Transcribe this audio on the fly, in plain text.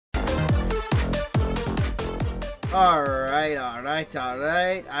Alright, alright,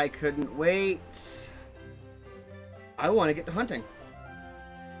 alright. I couldn't wait. I want to get to hunting.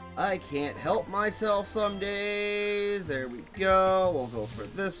 I can't help myself some days. There we go. We'll go for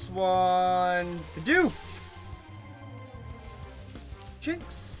this one. Kadoof!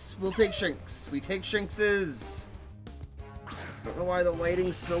 Shinx. We'll take Shinx. We take Shinxes. Don't know why the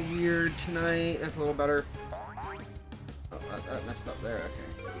lighting's so weird tonight. That's a little better. Oh, that messed up there.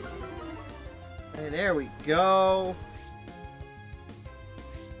 Okay. And there we go.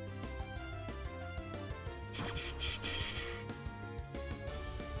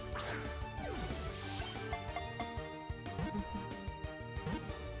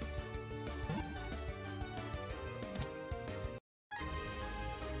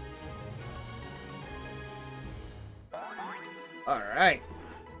 Alright.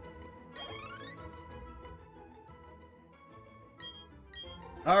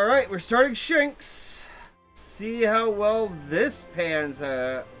 Alright, we're starting Shinx. See how well this pans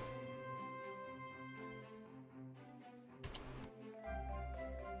out.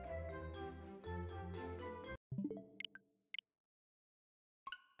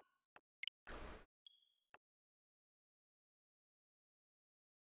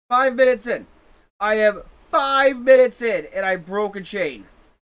 Five minutes in. I am 5 minutes in, and I broke a chain.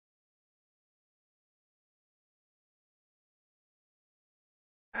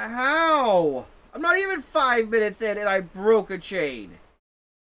 How? I'm not even 5 minutes in, and I broke a chain.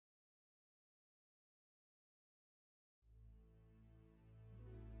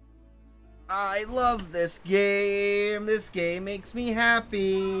 I love this game. This game makes me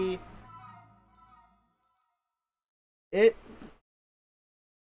happy.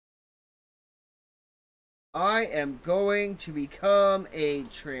 I am going to become a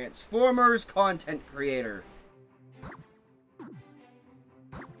Transformers content creator.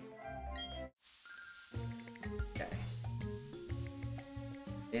 Okay.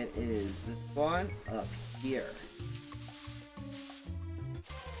 It is this one up here.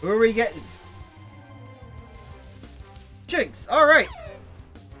 Who are we getting? Jinx! Alright!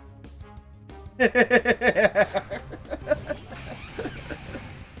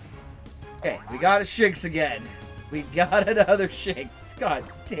 Okay, we got a Shinx again. We got another Shinx. God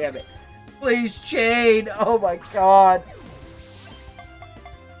damn it. Please, chain! Oh my god.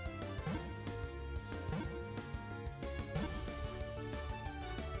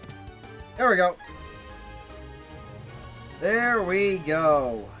 There we go. There we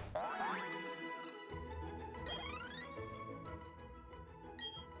go.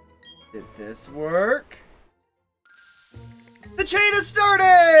 Did this work? The chain has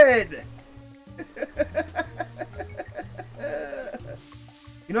started!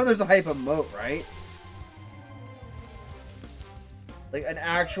 You know there's a hype emote, right? Like an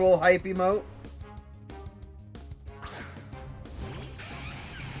actual hype emote?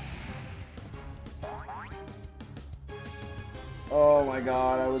 Oh my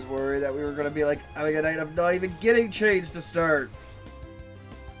god, I was worried that we were gonna be like having a night of not even getting chains to start.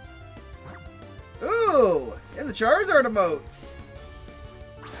 Ooh! And the Charizard emotes!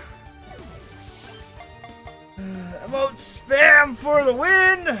 Emote spam for the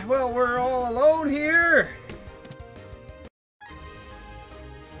win! Well, we're all alone here.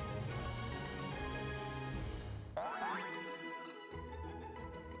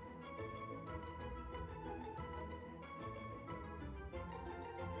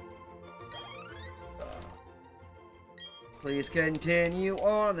 Please continue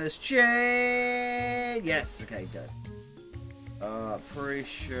on this chain. Yes, okay, good. Pretty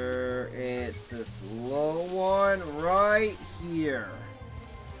sure it's this low one right here.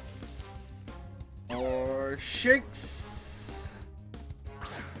 Or Shinx.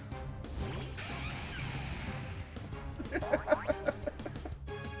 I'm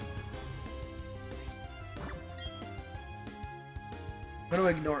gonna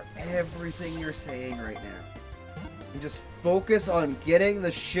ignore everything you're saying right now. And just focus on getting the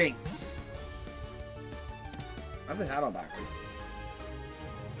Shinx. I have the hat on backwards.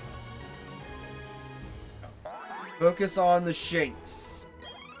 Focus on the Shinx.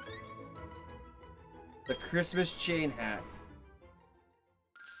 The Christmas chain hat.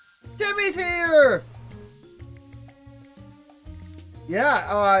 Timmy's here!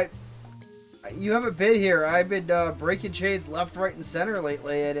 Yeah, you haven't been here. I've been breaking chains left, right, and center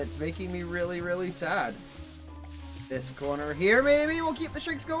lately, and it's making me really, really sad. This corner here, maybe? We'll keep the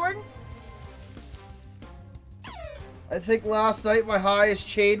Shinx going? I think last night my highest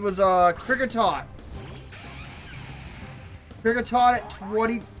chain was Kricketot. Kricketot at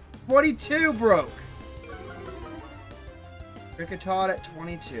 22 broke. Kricketot at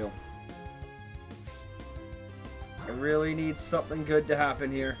 22. I really need something good to happen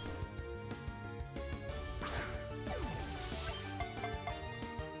here.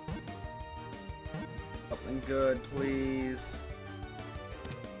 Something good, please.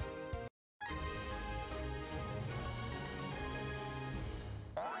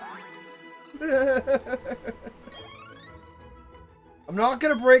 I'm not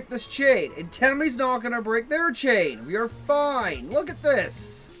gonna break this chain, and Tammy's not gonna break their chain. We are fine. Look at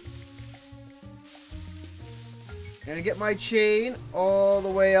this. Gonna get my chain all the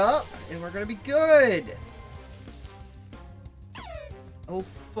way up, and we're gonna be good. I'll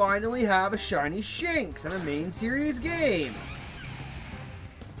finally have a shiny Shinx in a main series game.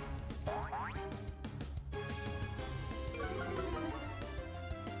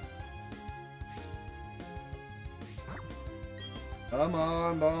 Come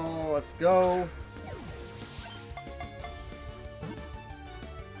on, ball, let's go.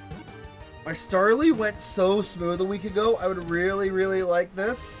 My Starly went so smooth a week ago. I would really, really like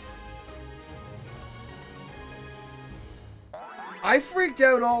this. I freaked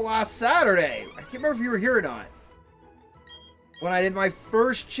out all last Saturday. I can't remember if you were here or not. When I did my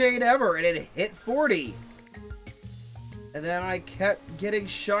first chain ever and it hit 40. And then I kept getting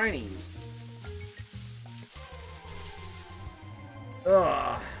shinies.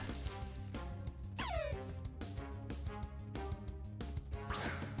 Ugh.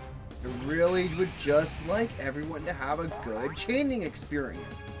 I really would just like everyone to have a good chaining experience.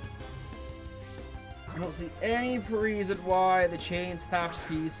 I don't see any reason why the chains have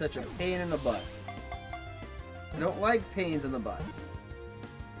to be such a pain in the butt. I don't like pains in the butt.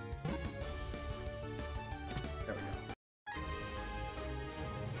 There we go.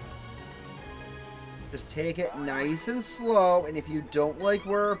 Just take it nice and slow, and if you don't like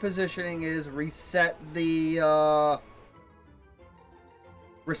where our positioning is, reset the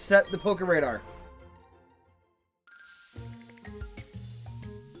Poké Radar.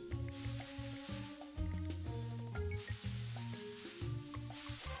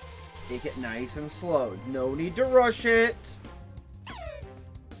 Take it nice and slow. No need to rush it.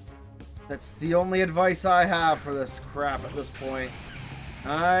 That's the only advice I have for this crap at this point.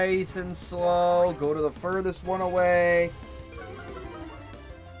 Nice and slow. Go to the furthest one away.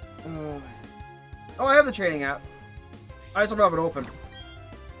 Oh, I have the training app. I just don't have it open.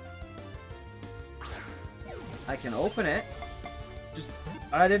 I can open it.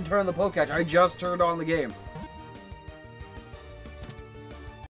 I didn't turn on the Pokecatch. I just turned on the game.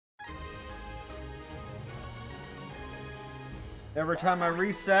 Every time I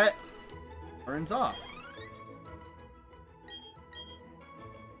reset, turns off.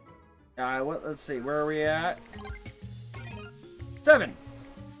 Let's see, where are we at? 7.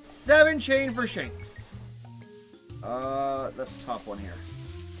 7 chain for Shinx. This top one here.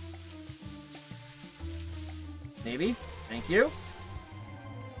 Maybe. Thank you.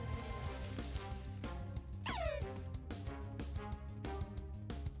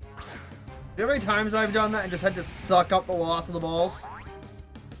 You know how many times I've done that and just had to suck up the loss of the balls?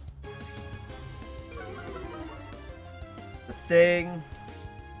 The thing.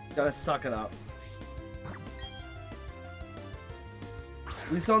 Gotta suck it up.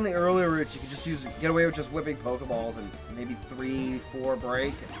 At least on the earlier routes, you could just get away with just whipping Pokeballs and maybe 3, 4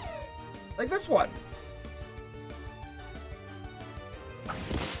 break. Like this one.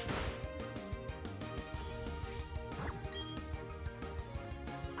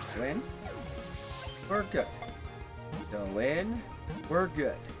 Win. We're good. Go in. We're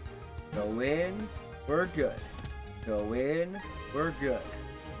good. Go in. We're good. Go in. We're good.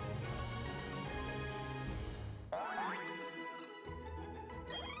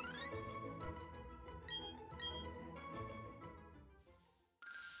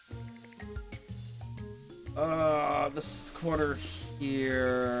 This corner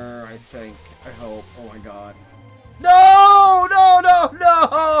here, I think. I hope. Oh my god. No! No, no,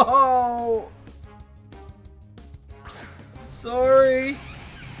 no! I'm sorry.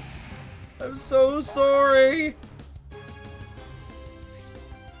 I'm so sorry.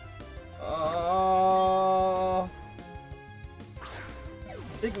 I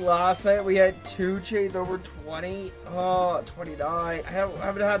think last night we had 2 chains over 20. Oh, 29. I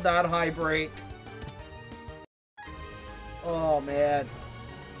haven't had that high break. Oh, man.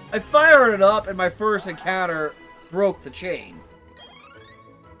 I fired it up and my first encounter broke the chain.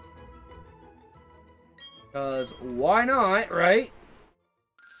 Because why not, right?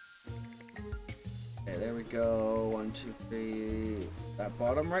 Okay, there we go. 1, 2, 3. That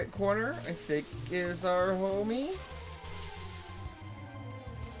bottom right corner, I think, is our homie.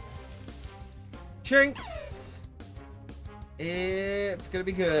 Shinx. It's gonna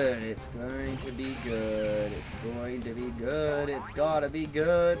be good. It's going to be good. It's going to be good. It's gotta be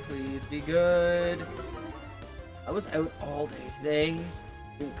good. Please be good. I was out all day today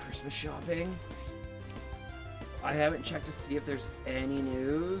doing Christmas shopping. I haven't checked to see if there's any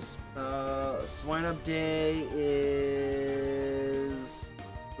news. Swine Up Day is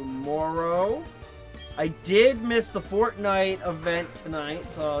tomorrow. I did miss the Fortnite event tonight,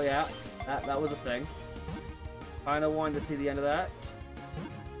 so yeah, that was a thing. Kinda wanted to see the end of that.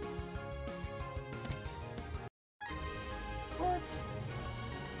 What?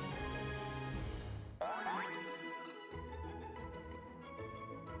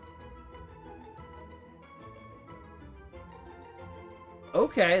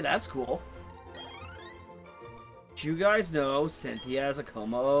 Okay, that's cool. Did you guys know Cynthia has a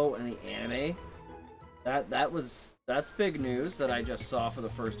Como in the anime? That's big news that I just saw for the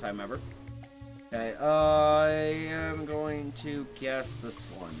first time ever. Okay, I am going to guess this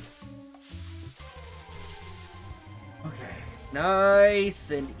one. Okay,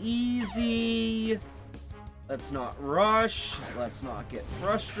 nice and easy. Let's not rush. Let's not get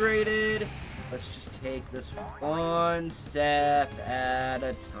frustrated. Let's just take this one step at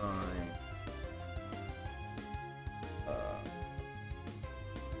a time.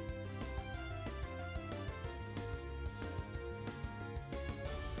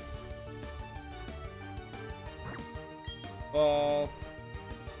 Ball.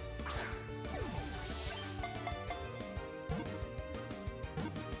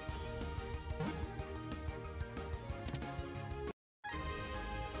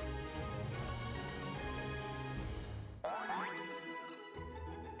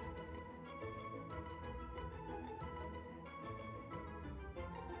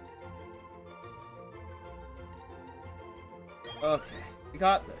 Okay, we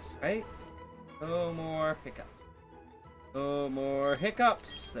got this, right? No more hiccups. No more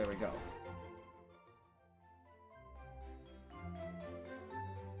hiccups. There we go.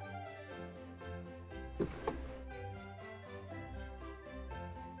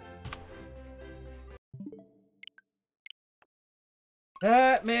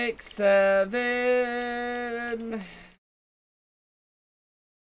 That makes 7.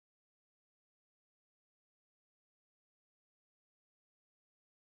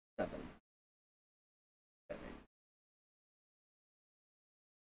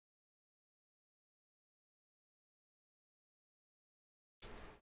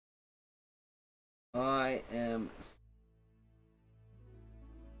 I am...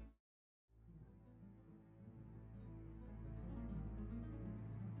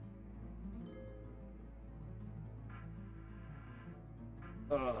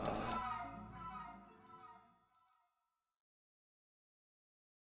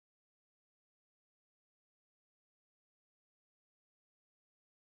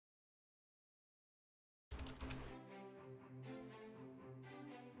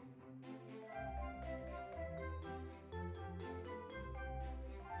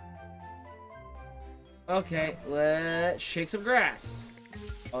 Okay, let's shake some grass.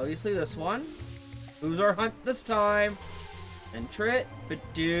 Obviously this one. Who's our hunt this time? Entrit,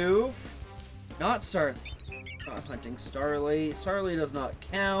 Bidoof. Not hunting Starly. Starly does not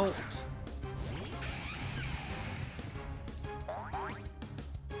count.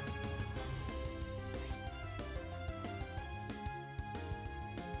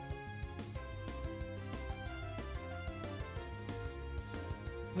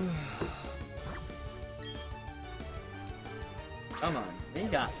 Come on, we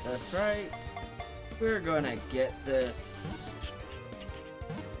got this, right? We're gonna get this.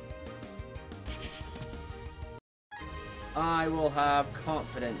 I will have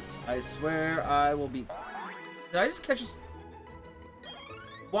confidence. I swear I will be... Did I just catch a...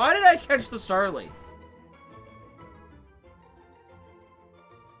 Why did I catch the Starly?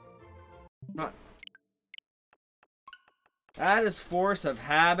 Not... That is force of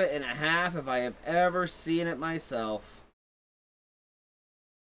habit and a half if I have ever seen it myself.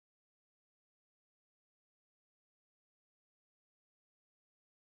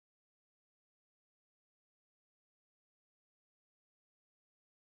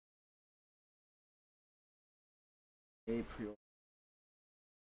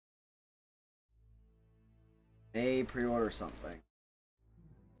 Pre-order something.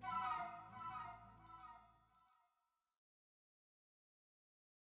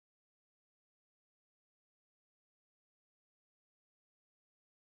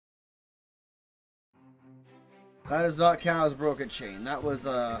 That does not count as broken chain. That was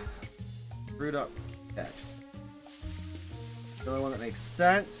a screwed up catch. The only one that makes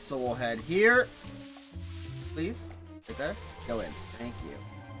sense, so we'll head here. Please. Right there? Go in. Thank you.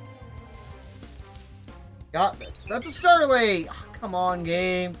 Got this. That's a Starly! Oh, come on,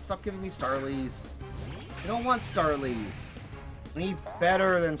 game. Stop giving me Starlies. I don't want Starlies. We need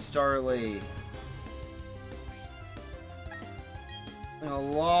better than Starly. And a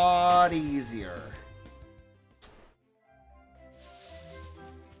lot easier.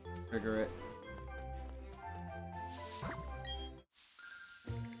 Trigger it.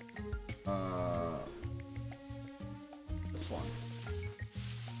 This one.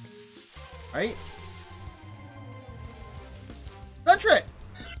 Right? Sentret!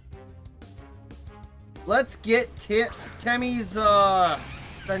 Let's get Temmy's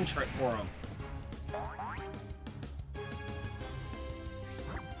Sentret for him.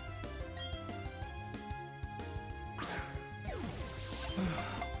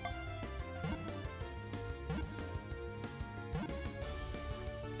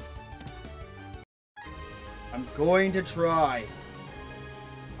 I'm going to try.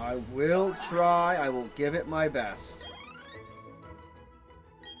 I will try. I will give it my best.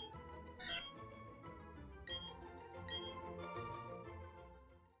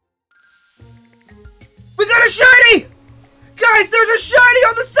 We got a shiny! Guys, there's a shiny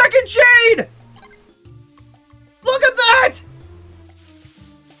on the second chain! Look at that!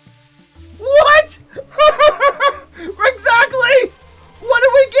 What? Exactly! What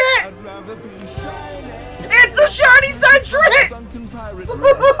did we get? I'd rather be shiny. It's the shiny Sentret! Sunken pirate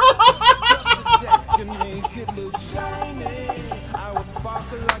can make it look shiny. I will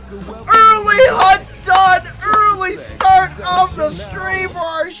sparkle like a Early hunt done! Early start of the stream for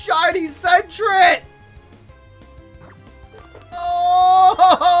our shiny Sentret!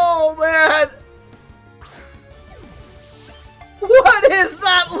 Oh, man! What is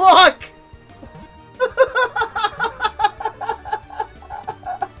that luck?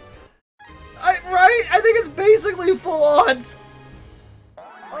 Right? I think it's basically full odds.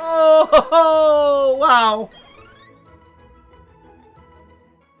 Oh, wow.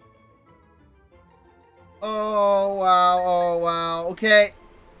 Oh, wow. Oh, wow. Okay.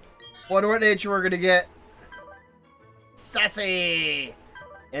 Wonder what nature we're gonna get. Sassy!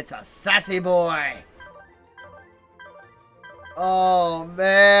 It's a sassy boy! Oh,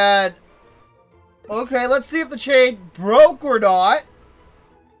 man. Okay, let's see if the chain broke or not.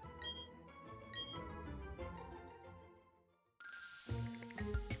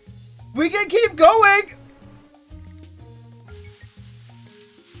 We can keep going!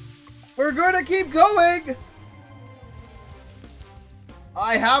 We're gonna keep going!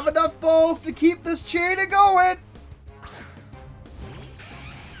 I have enough balls to keep this chain going!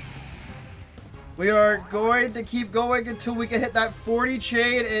 We are going to keep going until we can hit that 40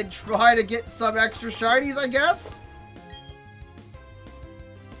 chain and try to get some extra shinies, I guess?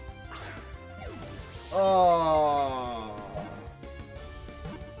 Oh.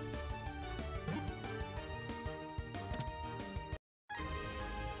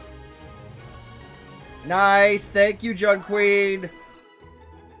 Nice. Thank you, Jun Queen.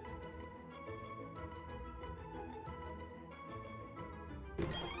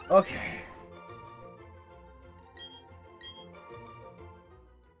 Okay.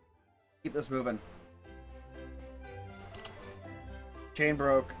 Keep this moving. Chain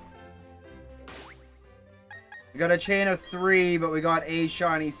broke. We got a chain of 3, but we got a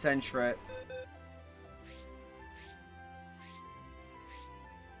shiny Sentret.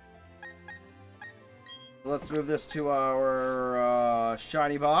 Let's move this to our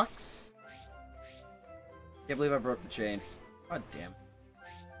shiny box. Can't believe I broke the chain. God damn.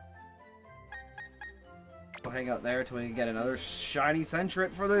 We'll hang out there until we can get another shiny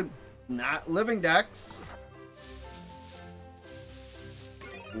Sentret for the not living decks.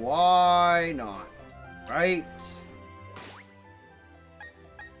 Why not? Right?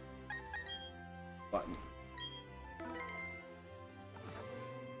 Button.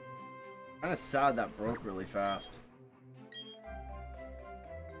 Kinda sad that broke really fast.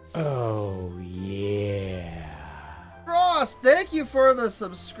 Oh, yeah. Frost, thank you for the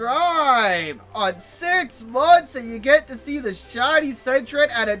subscribe! On 6 months and you get to see the shiny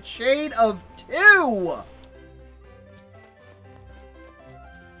Sentret at a chain of 2!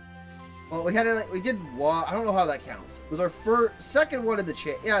 Well, we did one. I don't know how that counts. It was our second one of the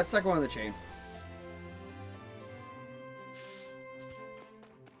chain. Yeah, second one of the chain.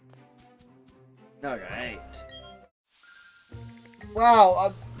 Alright.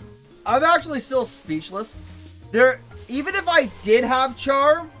 Wow, I'm actually still speechless. Even if I did have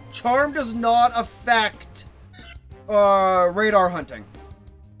Charm, Charm does not affect radar hunting.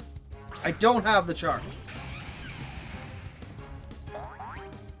 I don't have the Charm.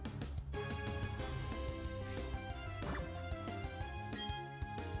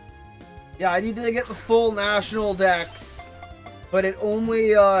 Yeah, I need to get the full national dex, but it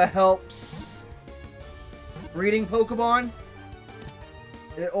only helps breeding Pokemon.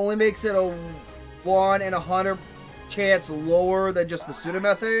 It only makes it a 1 in 100 chance lower than just the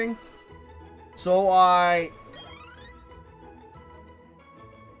Pseudomethane. So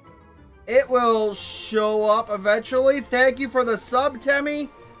it will show up eventually. Thank you for the sub, Temmie.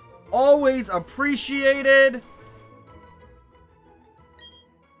 Always appreciated.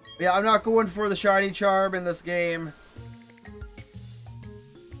 Yeah, I'm not going for the shiny charm in this game.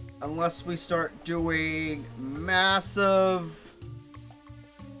 Unless we start doing massive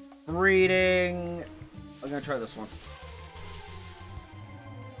breeding. I'm gonna try this one.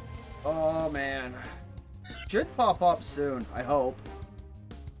 Oh man. Should pop up soon, I hope.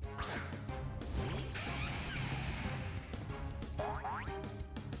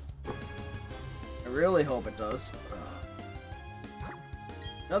 I really hope it does.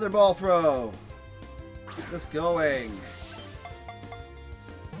 Another ball throw. Keep this going.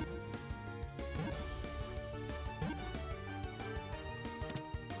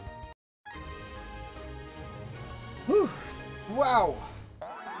 Whew. Wow.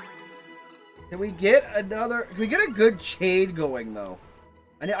 Can we get another? Can we get a good chain going though?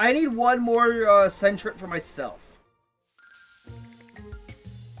 I need one more Sentret for myself.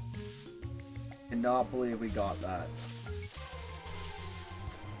 Cannot believe we got that.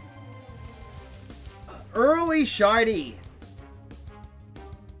 Early shiny.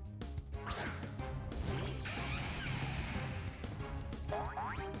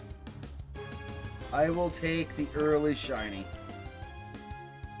 I will take the early shiny.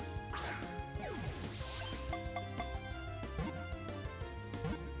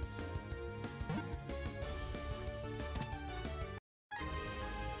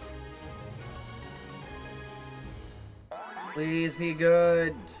 Please be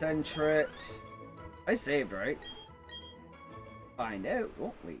good, Sentret. I saved, right? Find out,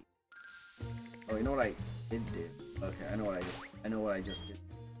 won't we? Oh, you know what I did do? Okay, I know what I just did.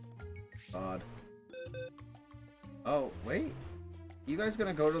 God. Oh, wait. You guys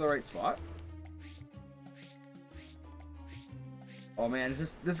gonna go to the right spot? Oh man,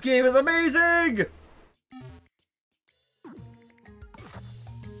 this game is amazing!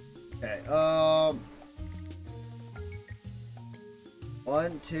 Okay,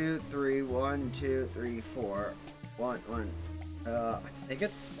 1, 2, 3, 1, 2, 3, 4. 1. I think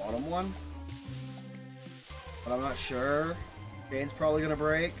it's the bottom one. But I'm not sure. Chain's probably gonna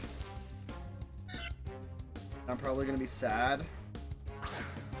break. I'm probably gonna be sad.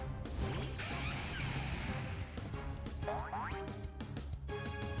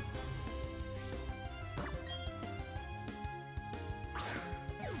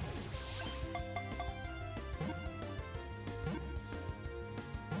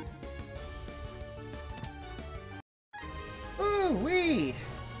 Ooh-wee!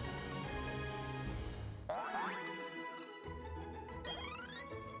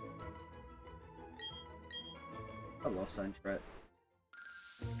 I love Sentret.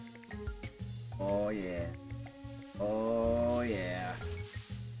 Oh yeah. Oh yeah.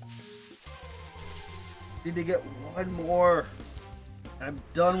 Need to get one more. I'm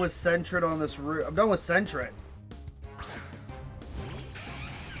done with Sentret on this route. I'm done with Sentret.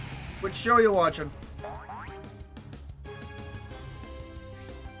 Which show you watching?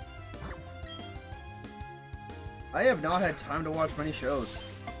 I have not had time to watch many shows.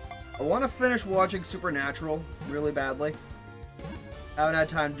 I want to finish watching Supernatural really badly. I haven't had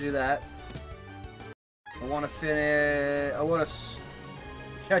time to do that. I want to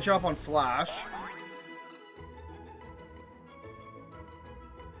catch up on Flash.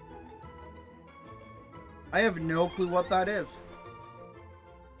 I have no clue what that is.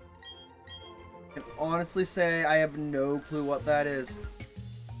 I can honestly say I have no clue what that is.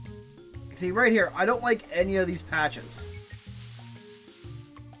 See, right here, I don't like any of these patches.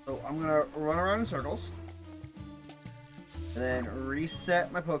 So I'm gonna run around in circles. And then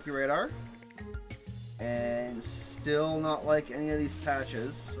reset my Pokeradar. And still not like any of these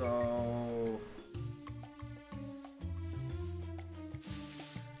patches, so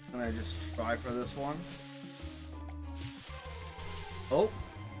I'm gonna just try for this one. Oh.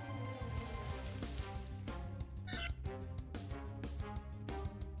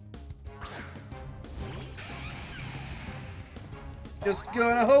 Just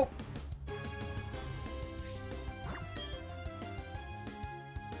gonna hope.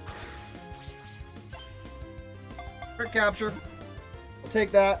 Crit capture. I'll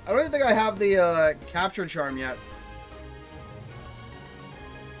take that. I don't even think I have the capture charm yet.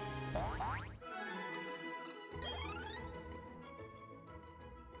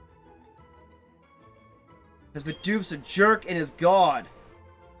 Because Bidoof's a jerk and is God.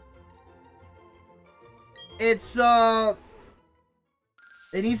 It's, it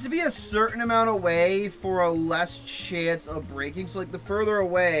needs to be a certain amount away for a less chance of breaking. So, like, the further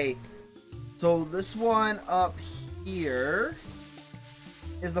away. So, this one up here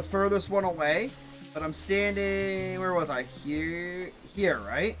is the furthest one away. But I'm standing... Where was I? Here,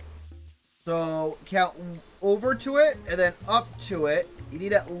 right? So, count over to it and then up to it. You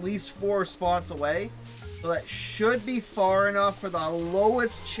need at least 4 spots away. So, that should be far enough for the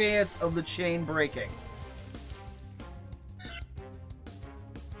lowest chance of the chain breaking.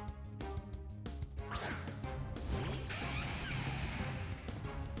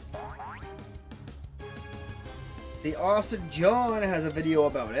 The Austin John has a video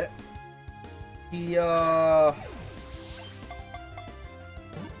about it. He,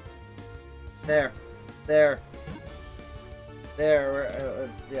 There.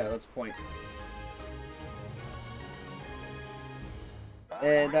 Yeah, let's point.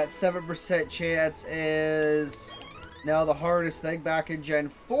 And that 7% chance is now the hardest thing. Back in Gen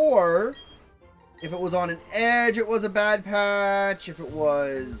 4, if it was on an edge, it was a bad patch. If it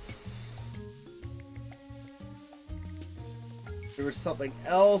was... there was something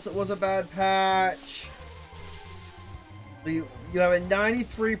else, it was a bad patch. So you have a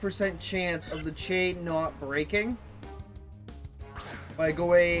 93% chance of the chain not breaking by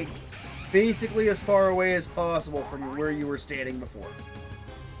going basically as far away as possible from where you were standing before.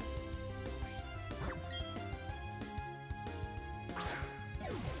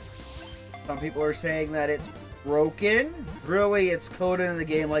 Some people are saying that it's broken. Really, it's coded in the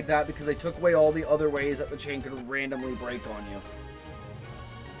game like that because they took away all the other ways that the chain could randomly break on you.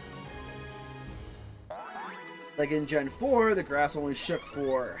 Like in Gen 4, the grass only shook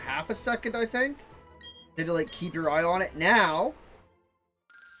for half a second, I think. You had to, like, keep your eye on it. Now,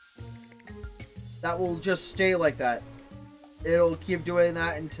 that will just stay like that. It'll keep doing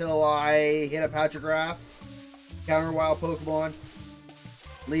that until I hit a patch of grass, counter wild Pokemon,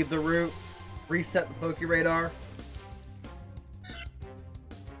 leave the route, reset the Poke Radar.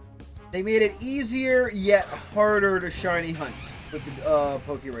 They made it easier, yet harder to shiny hunt with the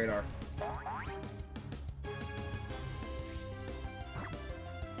Poke Radar.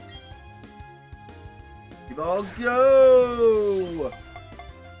 Balls go!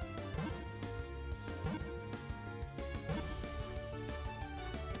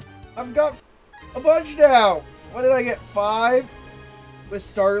 I've got a bunch now! What did I get? 5 with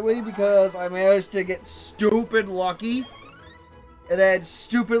Starly because I managed to get stupid lucky. And then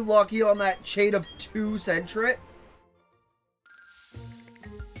stupid lucky on that chain of 2 Sentret.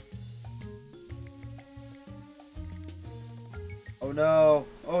 Oh no.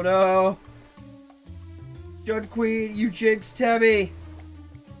 Oh no. Jud Queen, you jinxed Temmie.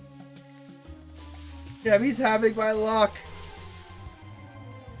 Temmie's having my luck.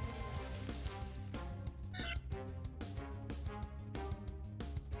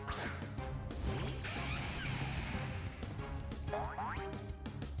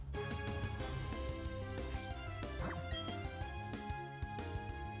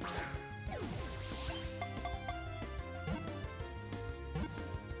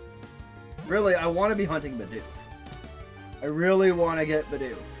 Really, I want to be hunting Bidoof. I really want to get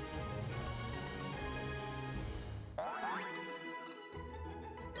Bidoof.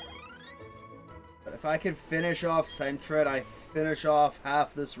 But if I could finish off Sentret, I finish off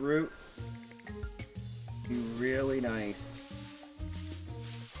half this route. It'd be really nice.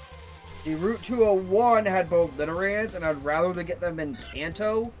 The Route 201 had both Litterans, and I'd rather they get them in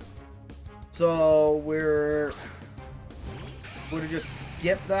Kanto. So we're going to just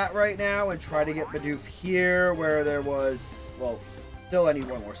skip that right now and try to get Bidoof here where there was, well, still I need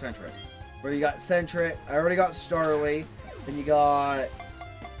one more Sentret. Where you got Sentret, I already got Starly, then you got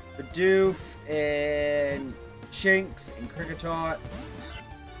Bidoof and Shinx and Kricketot.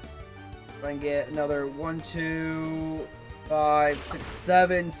 If I can get another 1, 2, 5, 6,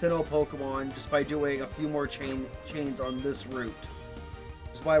 7 Sinnoh Pokemon just by doing a few more chains on this route.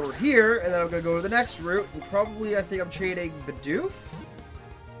 That's why we're here, and then I'm going to go to the next route, and probably I think I'm chaining Bidoof?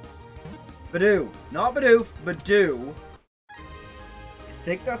 Bidoof. Not Bidoof, Bidoof. I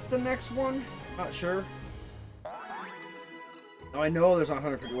think that's the next one. Not sure. Now I know there's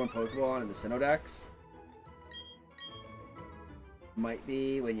 151 Pokemon in the Sinnoh Dex. Might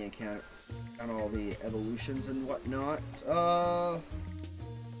be when you count all the evolutions and whatnot. Up,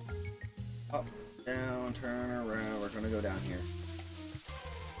 down, turn around. We're gonna go down here.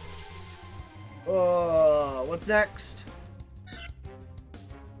 What's next?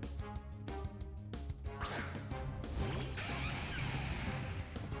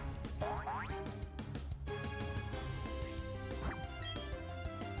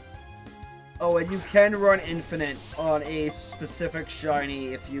 Oh, and you can run infinite on a specific shiny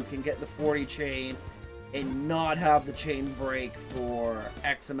if you can get the 40 chain and not have the chain break for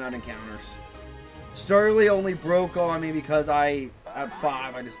X amount of encounters. Starly only broke on me because at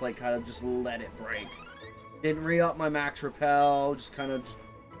 5, I just like kind of just let it break. Didn't re-up my max repel, just kind of just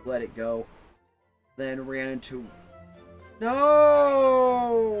let it go. Then ran into...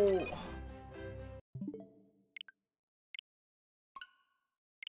 No!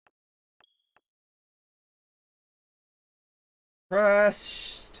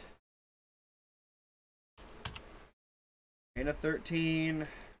 Pressed. Chain of 13.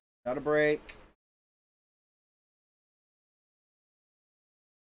 Got a break.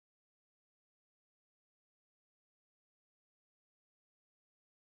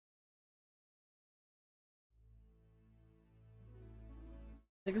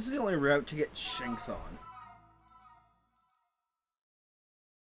 I think this is the only route to get Shinx on.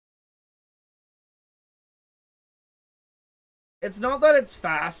 It's not that it's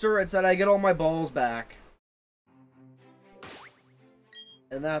faster, it's that I get all my balls back.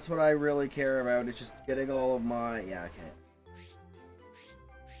 And that's what I really care about, it's just getting all of my... Yeah, okay.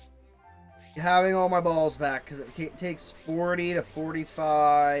 Having all my balls back, because it takes 40 to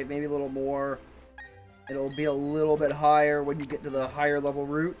 45, maybe a little more. It'll be a little bit higher when you get to the higher level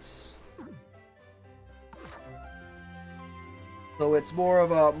routes. So it's more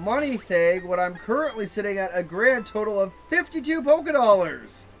of a money thing when I'm currently sitting at a grand total of 52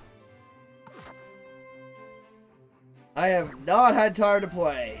 Pokédollars. I have not had time to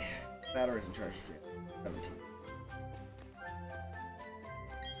play. Batteries in charge. 17.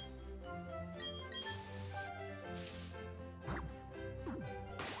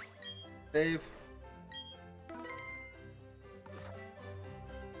 Save.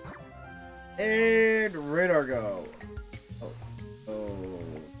 And radar go. Oh,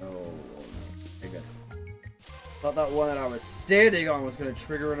 no. Okay, good. Thought that one that I was standing on was going to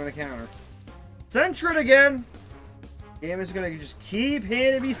trigger an encounter. Sentret again! Game is going to just keep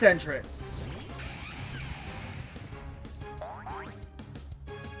handing me Sentrets.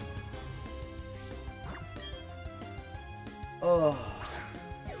 Oh.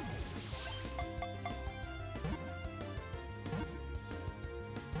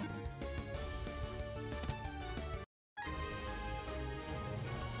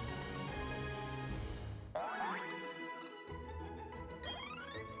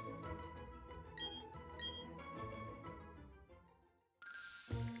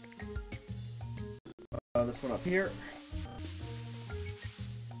 This one up here.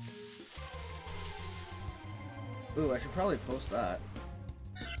 Ooh, I should probably post that.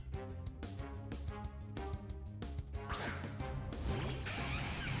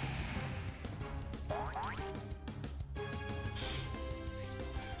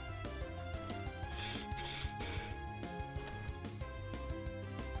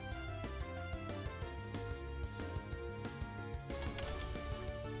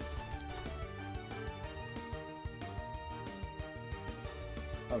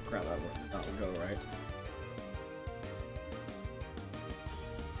 Oh crap, that would go right.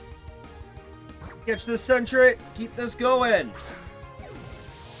 Catch this Sentret, keep this going.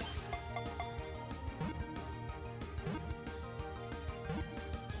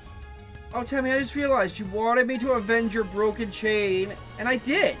 Oh Tammy, I just realized you wanted me to avenge your broken chain, and I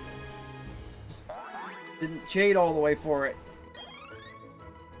did. Just didn't chain all the way for it.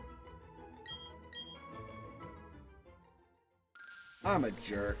 I'm a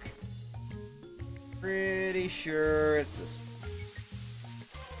jerk. Pretty sure it's this one.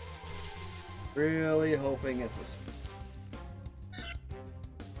 Really hoping it's this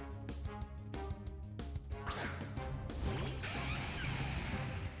one.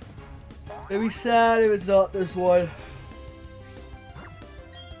 It'd be sad if it's not this one.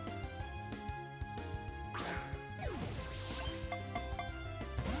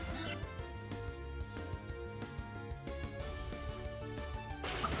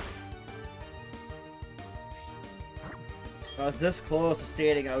 I was this close to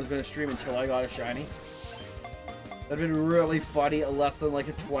stating I was going to stream until I got a shiny. That'd been really funny, less than like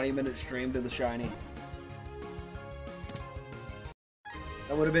a 20-minute stream to the shiny.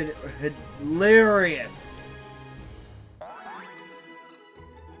 That would have been hilarious.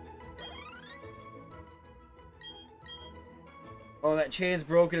 Oh, that chain's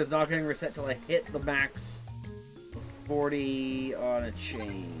broken. It's not getting reset till I hit the max of 40 on a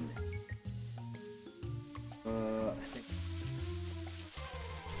chain. I think.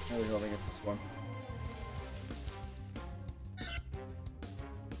 I really think it's this one.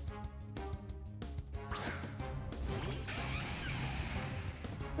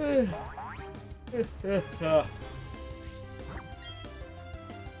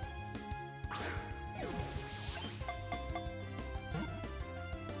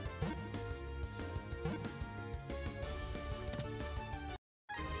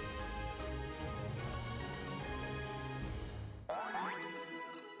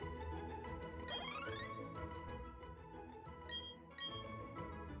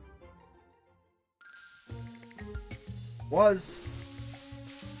 Was.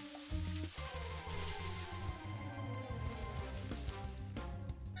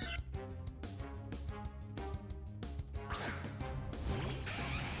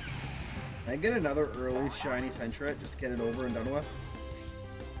 Can I get another early shiny Sentret? Just get it over and done with.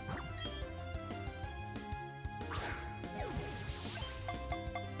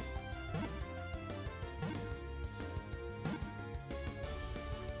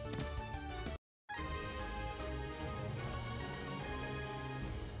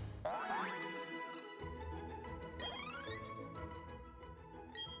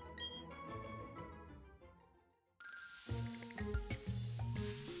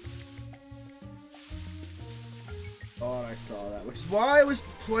 Oh, I saw that, which is why I was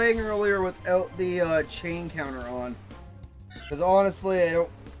playing earlier without the chain counter on. Because honestly, I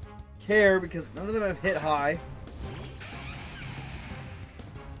don't care because none of them have hit high.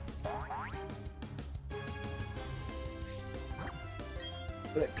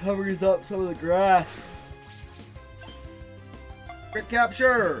 But it covers up some of the grass. Crit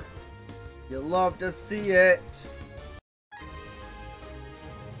capture! You love to see it.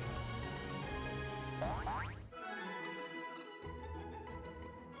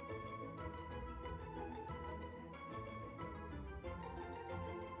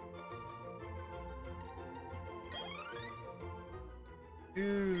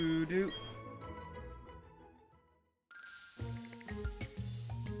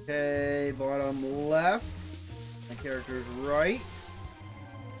 Okay, bottom left. My character's right.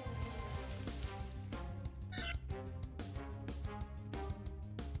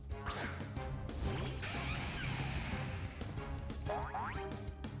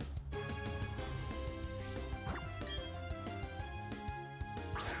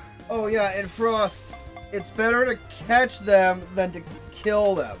 Oh yeah, and Frost, it's better to catch them than to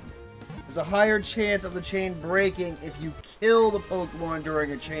kill them. There's a higher chance of the chain breaking if you kill the Pokemon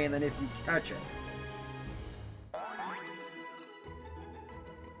during a chain than if you catch it.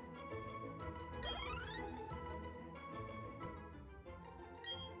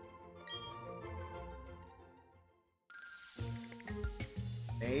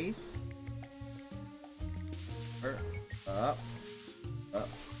 Ace. Up. Up.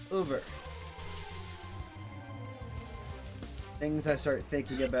 Over. Things I start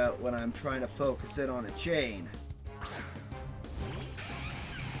thinking about when I'm trying to focus in on a chain.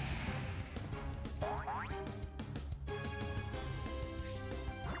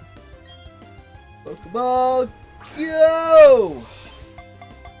 Pokeball, go!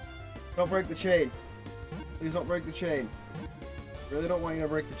 Don't break the chain. Please don't break the chain. Really don't want you to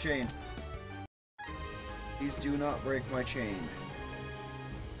break the chain. Please do not break my chain.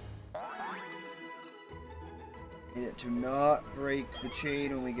 Need it to not break the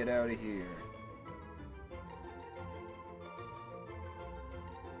chain when we get out of here.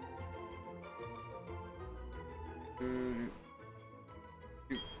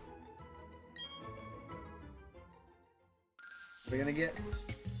 We're gonna get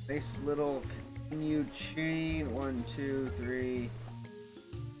nice little continued chain. 1, 2, 3,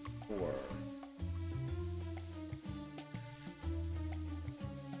 4.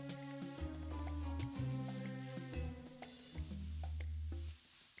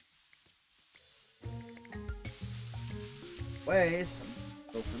 Ways.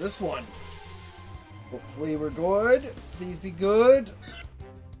 Go for this one. Hopefully we're good. Please be good.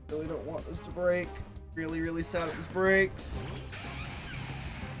 Really don't want this to break. Really, really sad if this breaks.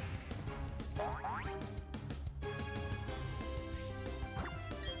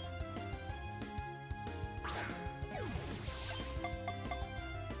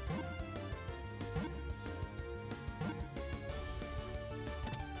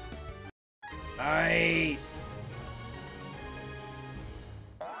 Nice.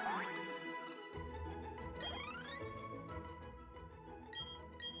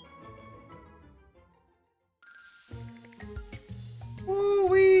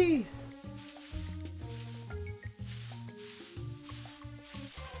 Woo-wee!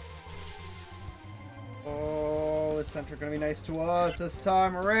 Oh, this center gonna be nice to us this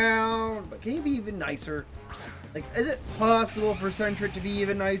time around. But can you be even nicer? Like, is it possible for Sentret to be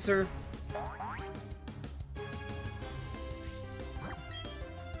even nicer?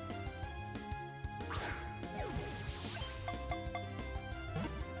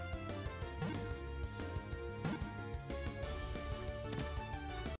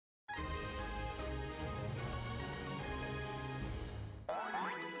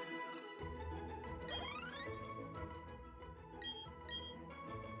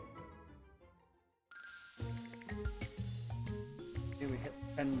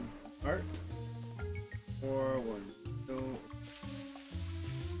 10 apart. 4, 1, 2.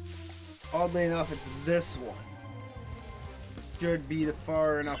 Oddly enough, it's this one. Should be the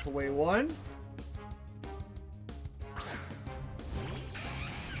far enough away one.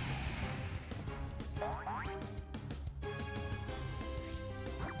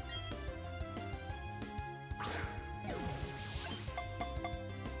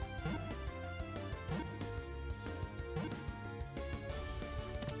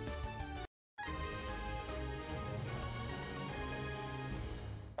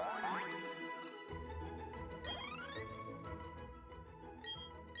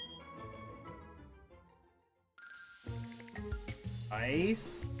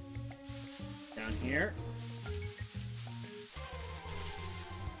 Ice. Down here.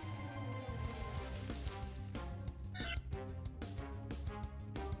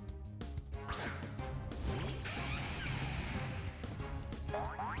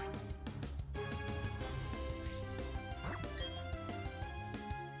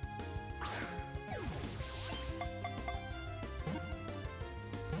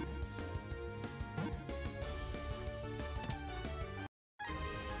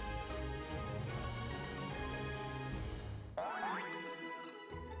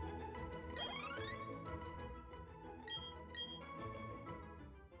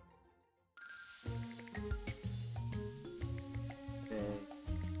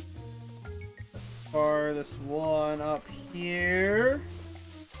 Farthest one up here.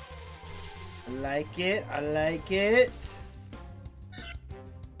 I like it. I like it.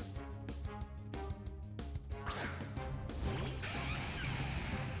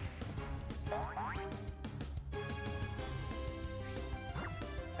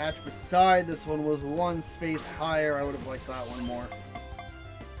 Hatch beside this one was one space higher. I would have liked that one more.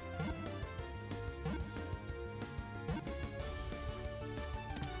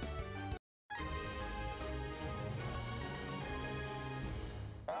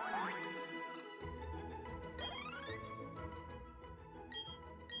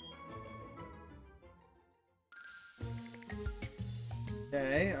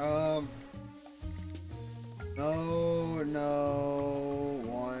 Okay, no,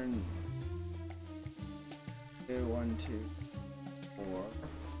 1, 2, 1, 2, 4.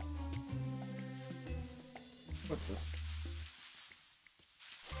 What's this?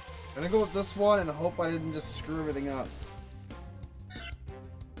 I'm gonna go with this one and hope I didn't just screw everything up.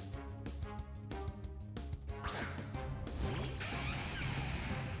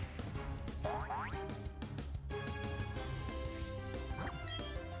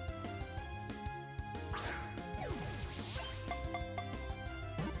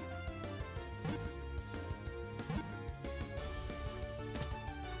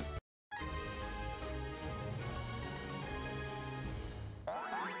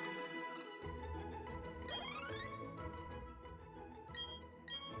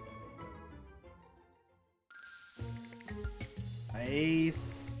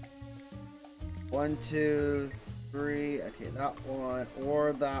 Nice. 1, 2, 3. Okay, that one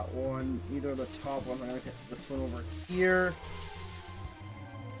or that one. Either the top one. I'm gonna get this one over here.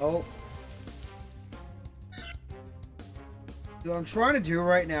 Oh. So what I'm trying to do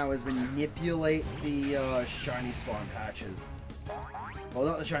right now is manipulate the shiny spawn patches. Well,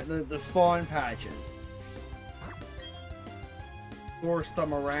 not the shiny, the spawn patches. Force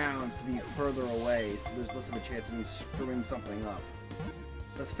them around to be further away, so there's less of a chance of me screwing something up.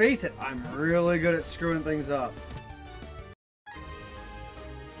 Let's face it, I'm really good at screwing things up.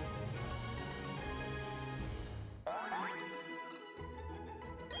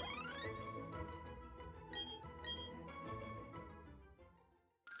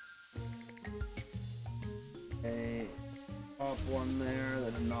 Okay, pop one there,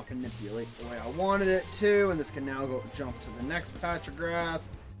 that did not manipulate the way I wanted it to, and this can now go jump to the next patch of grass,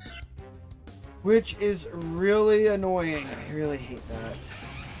 which is really annoying. I really hate that.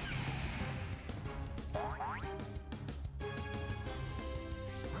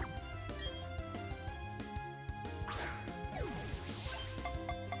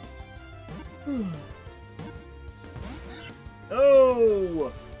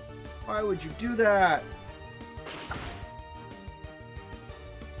 Oh! Why would you do that?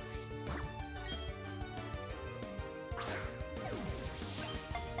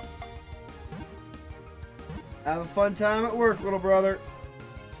 Have a fun time at work, little brother.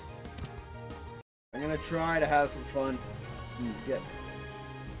 I'm gonna try to have some fun and get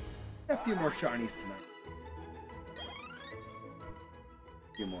a few more shinies tonight.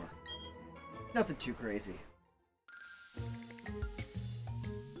 A few more. Nothing too crazy.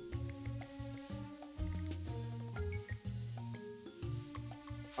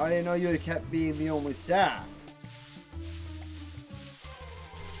 I didn't know you had kept being the only staff.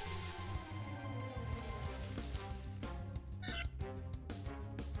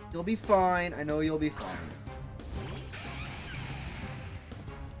 You'll be fine. I know you'll be fine.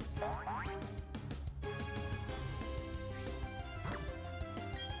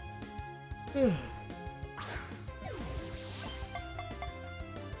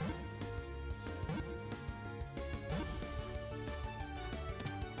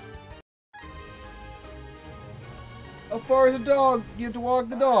 How far is the dog? You have to walk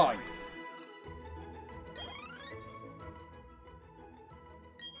the dog.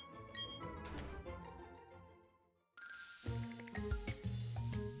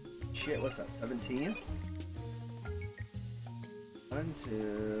 Shit, what's that? 17? 1, 2,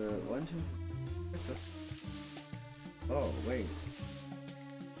 1, 2. What's this? Oh, wait.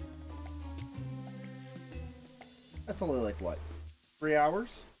 That's only like what? 3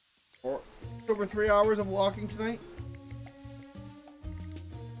 hours? Or over 3 hours of walking tonight?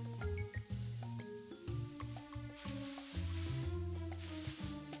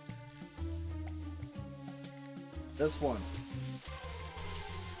 This one.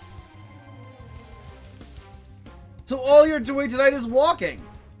 So all you're doing tonight is walking.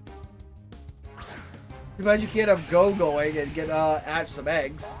 Too bad you can't have Go going and get hatch some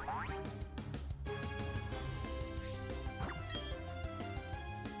eggs.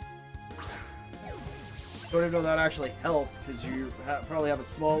 Don't even know that actually helped because you probably have a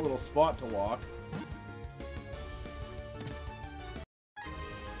small little spot to walk.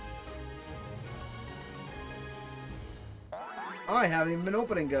 I haven't even been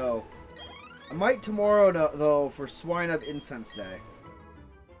opening Go. I might tomorrow, though, for Swine of Incense Day.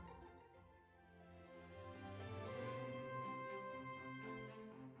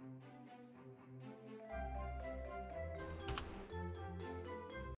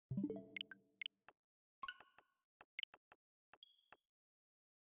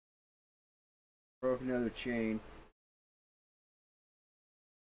 Broke another chain.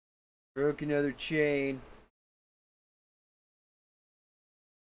 Broke another chain.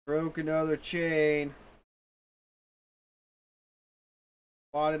 Broke another chain.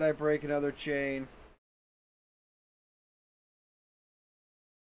 Why did I break another chain?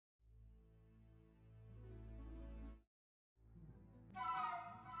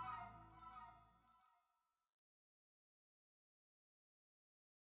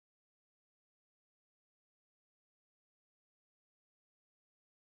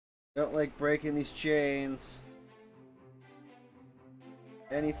 Don't like breaking these chains.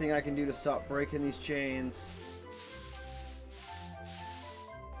 Anything I can do to stop breaking these chains.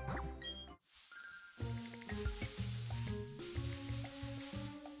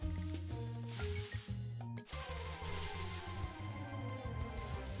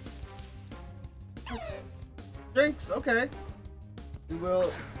 Shinx, okay. We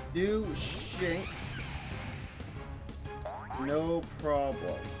will do Shinx. No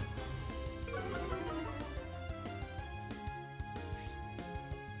problem.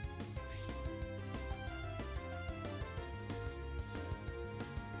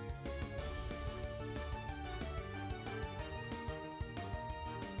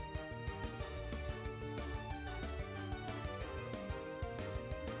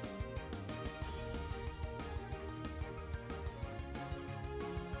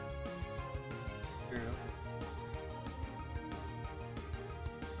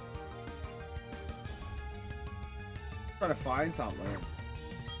 Trying to find something.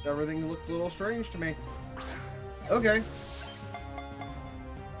 Everything looked a little strange to me. Okay.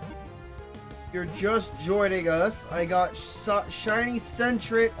 You're just joining us. I got shiny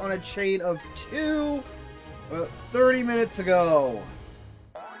Centret on a chain of 2 about 30 minutes ago.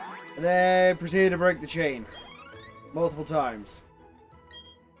 And then proceeded to break the chain. Multiple times.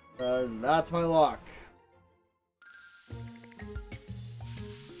 Because that's my luck.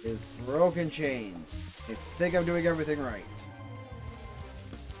 Is broken chains. I think I'm doing everything right.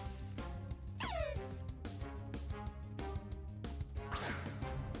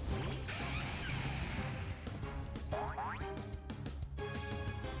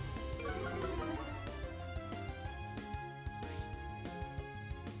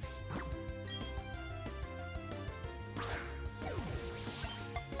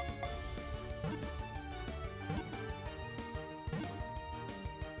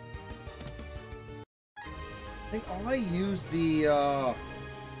 I think I use the, oh,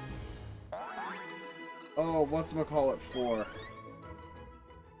 whatchamacallit for?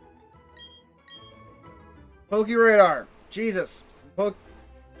 Poke Radar. Jesus. Poke.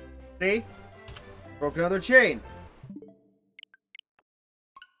 See? Broke another chain.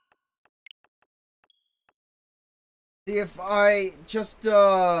 See if I just take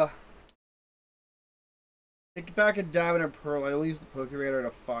back a Diamond and Pearl. I only use the Pokeradar to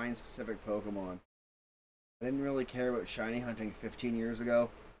find specific Pokemon. I didn't really care about shiny hunting 15 years ago.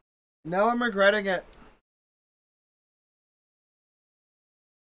 Now I'm regretting it.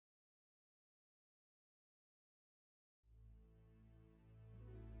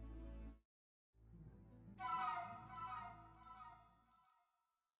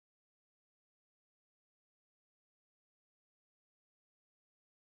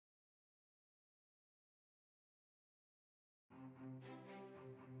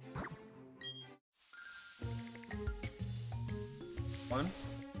 One.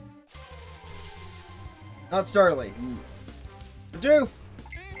 Not Starly. Doof!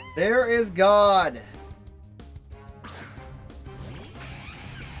 There is God!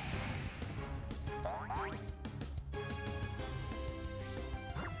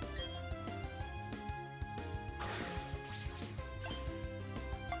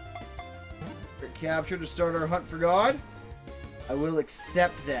 We're captured to start our hunt for God. I will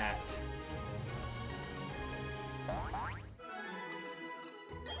accept that.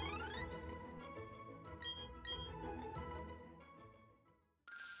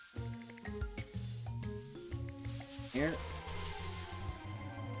 Here.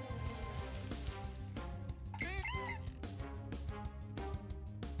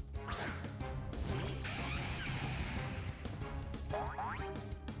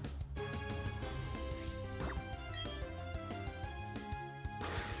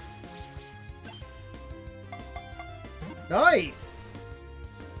 Nice!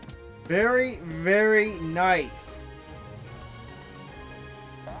 Very, very nice.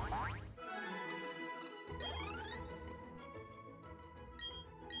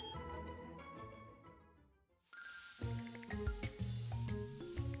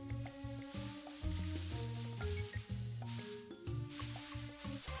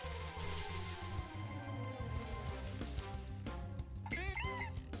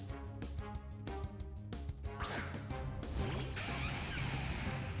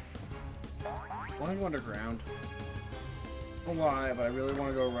 I want to go underground. I don't know why, but I really want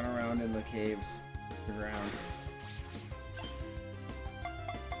to go run around in the caves underground.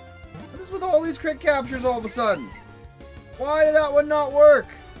 What is with all these crit captures all of a sudden? Why did that one not work?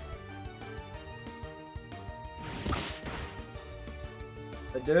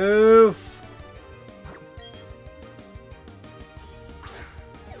 The doof.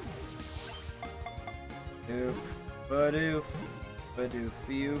 Doof. Ba-doof. Ba-doof.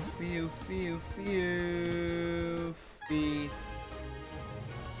 Few. Fee.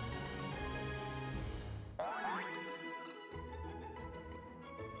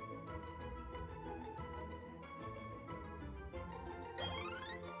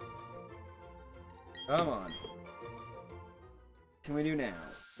 Come on. What can we do now?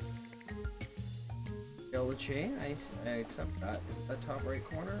 Kill the chain? I accept that. Is that top right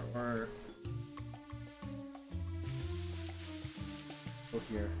corner or look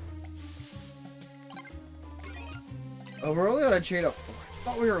here? Oh, we're only on a chain of 4. I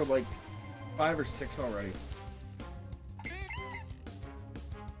thought we were like 5 or 6 already.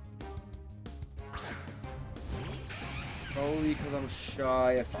 Probably because I'm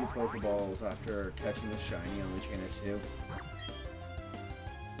shy a few Pokeballs after catching the shiny on the chain of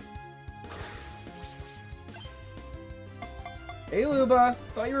 2. Hey Luba,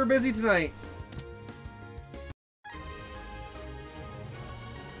 thought you were busy tonight.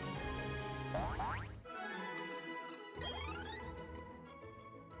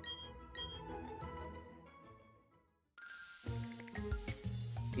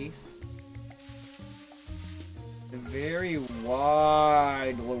 A very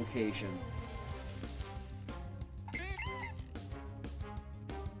wide location.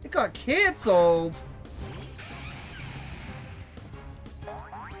 It got canceled.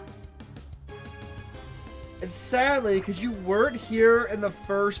 And sadly, because you weren't here in the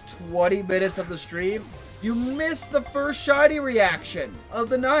first 20 minutes of the stream, you missed the first shiny reaction of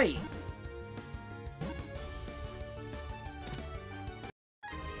the night.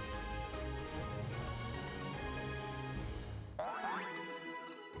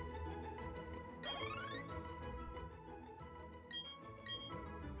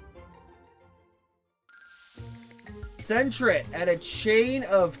 Sentret at a chain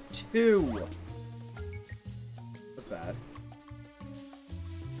of 2. That's bad.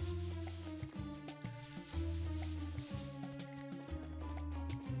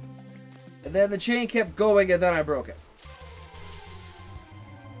 And then the chain kept going and then I broke it.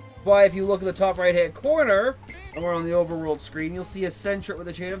 But if you look at the top right hand corner, and we're on the overworld screen, you'll see a Sentret with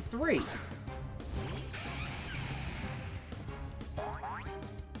a chain of 3.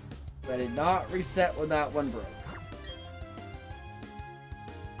 I did not reset when that one broke.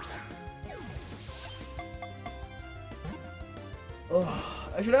 Ugh,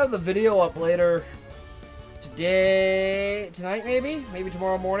 I should have the video up later tonight maybe? Maybe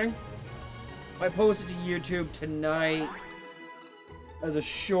tomorrow morning? Might post it to YouTube tonight as a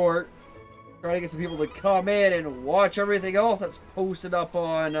short. Trying to get some people to come in and watch everything else that's posted up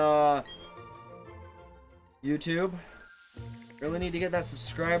on YouTube. Really need to get that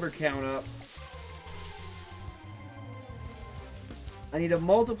subscriber count up. I need to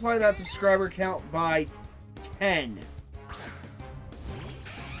multiply that subscriber count by 10.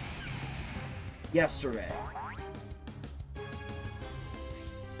 Yesterday.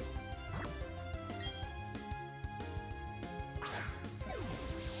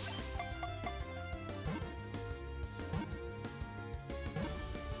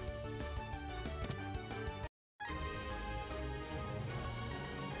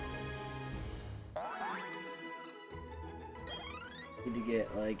 Need to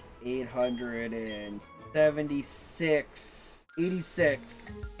get like 86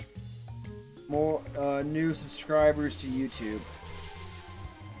 more new subscribers to YouTube.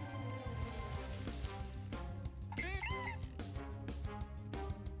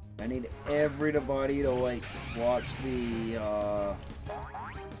 I need everybody to like watch the I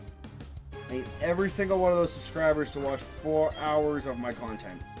need every single one of those subscribers to watch 4 hours of my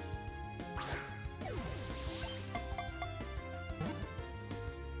content.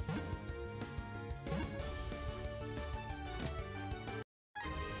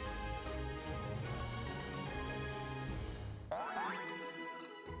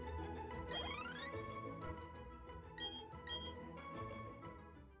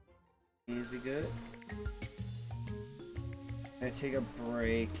 Be good. I'm gonna take a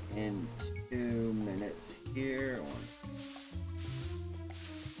break in 2 minutes here.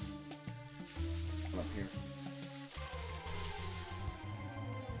 Come up here.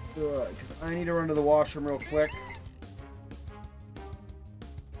 Because I need to run to the washroom real quick.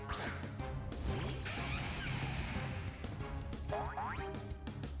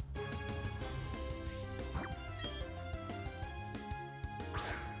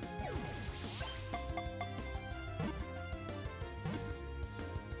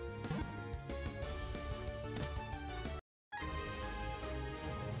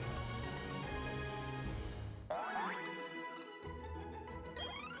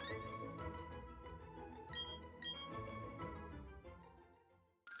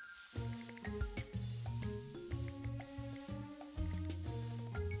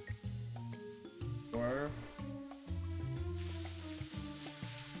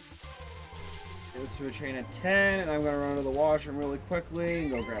 Let's do a train at 10, and I'm gonna run to the washroom really quickly and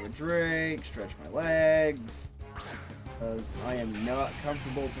go grab a drink, stretch my legs, because I am not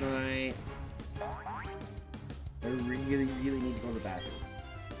comfortable tonight. I really need to go to the bathroom.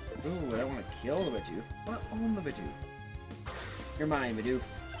 Ooh, I don't want to kill the Bidoof. I want to own the Bidoof. You're mine, Bidoof.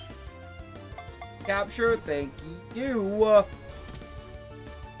 Capture, thank you.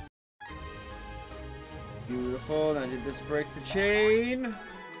 Beautiful. Now did this break the chain?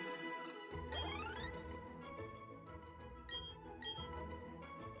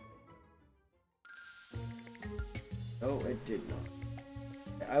 Oh, it did not.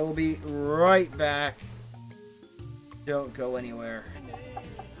 I will be right back. Don't go anywhere.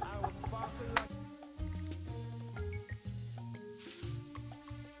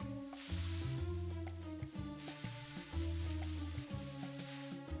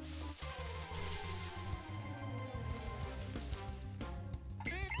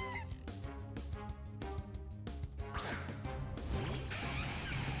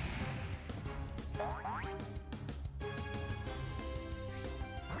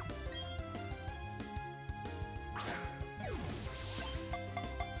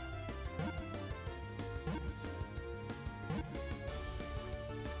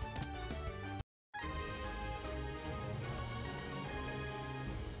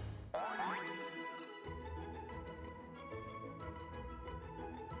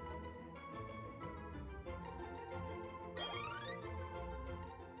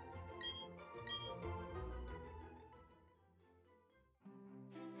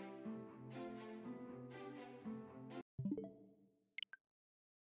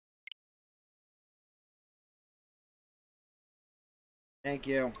 Thank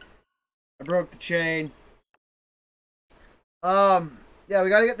you. I broke the chain. Yeah, we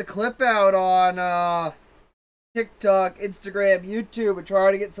gotta get the clip out on TikTok, Instagram, YouTube, and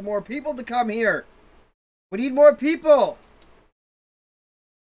try to get some more people to come here. We need more people.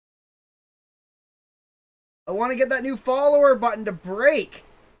 I want to get that new follower button to break.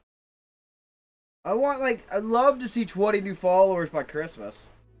 I want, like, I'd love to see 20 new followers by Christmas.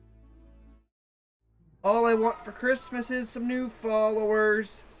 All I want for Christmas is some new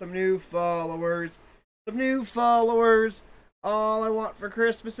followers. Some new followers. Some new followers. All I want for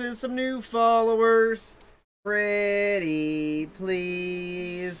Christmas is some new followers. Pretty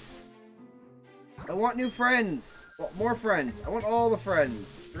please. I want new friends. I want more friends. I want all the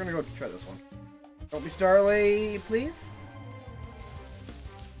friends. We're gonna go try this one. Don't be Starly, please.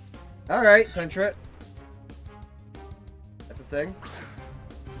 Alright, Sentret. That's a thing.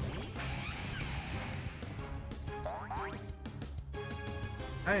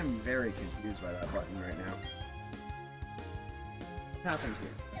 I am very confused by that button right now. What happened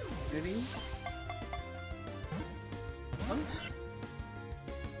here? Maybe? Huh?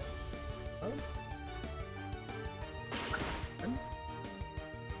 Huh? Huh?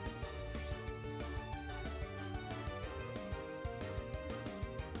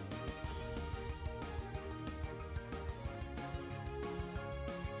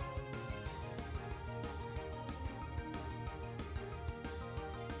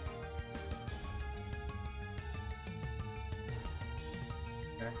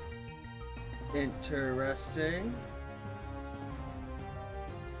 Interesting.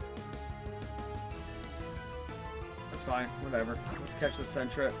 That's fine, whatever. Let's catch the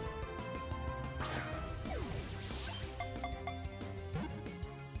Sentret.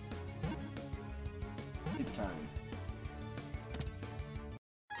 Good time.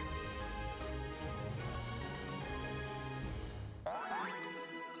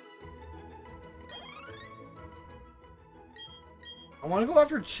 I want to go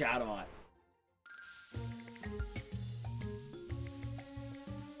after Chatot.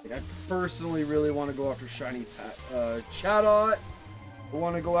 I personally really want to go after shiny Chatot. I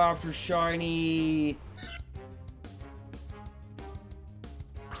want to go after shiny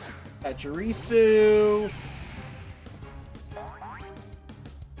Pachirisu.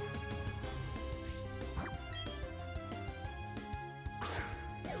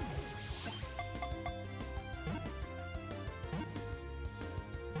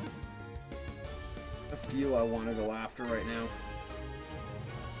 A few I want to go after right now.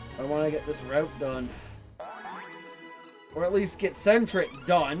 I want to get this route done. Or at least get Sentret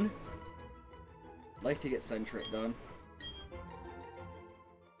done. I'd like to get Sentret done. I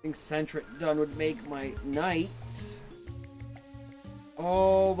think Sentret done would make my night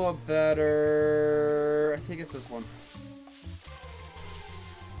all the better. I think it's this one.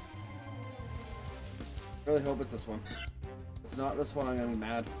 I really hope it's this one. If it's not this one, I'm gonna be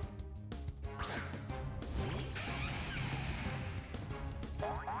mad.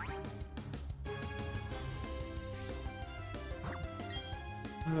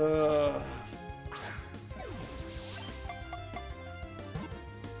 Oh.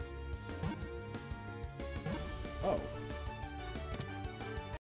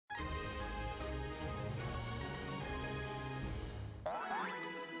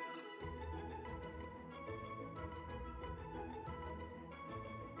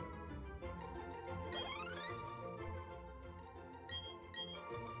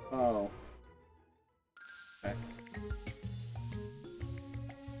 Oh. Okay.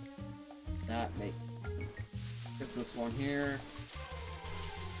 That makes sense. It's this one here.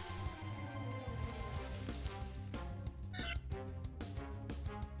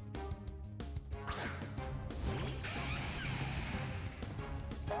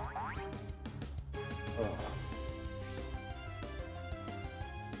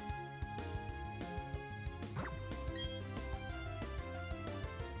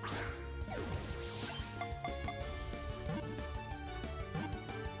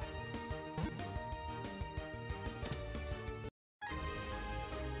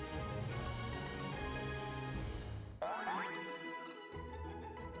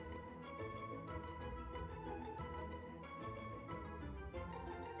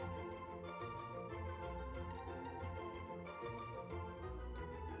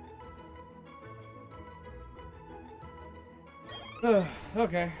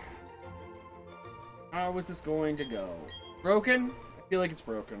 Okay. How is this going to go? Broken? I feel like it's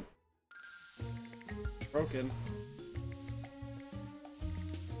broken. Broken.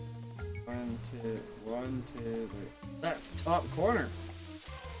 One, two, three. That top corner.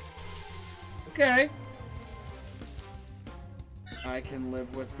 Okay. I can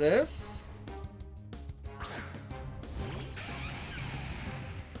live with this.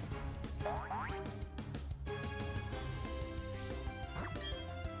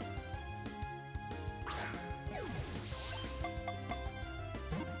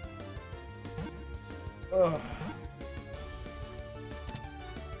 Ugh.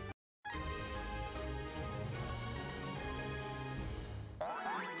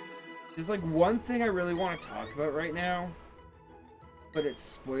 There's like one thing I really want to talk about right now, but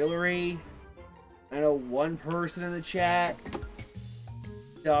it's spoilery. I know one person in the chat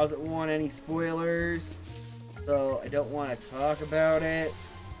doesn't want any spoilers, so I don't want to talk about it.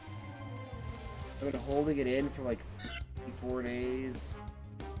 I've been holding it in for like 54 days.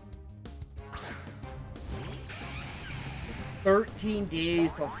 13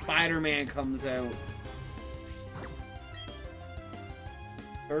 days till Spider-Man comes out.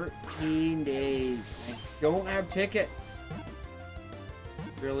 13 days. I don't have tickets.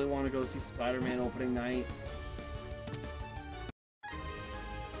 Really want to go see Spider-Man opening night.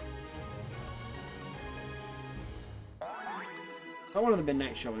 Not one of the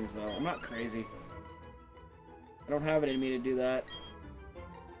midnight showings though. I'm not crazy. I don't have it in me to do that.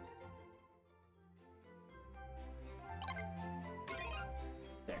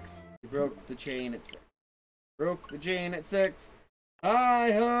 We broke the chain at 6. Broke the chain at 6.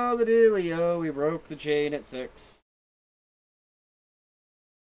 Hi ho the dealio. We broke the chain at 6.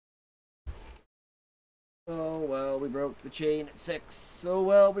 Oh well, we broke the chain at 6. So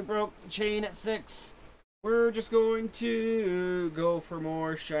well, we broke the chain at 6. We're just going to go for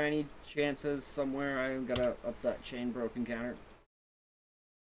more shiny chances somewhere. I'm gonna up that chain broken counter.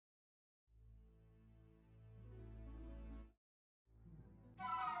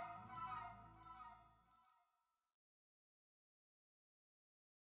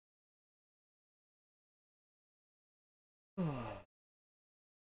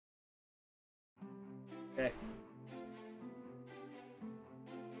 Okay.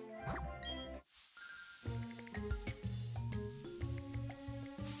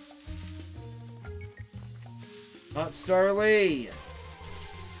 Not Starly.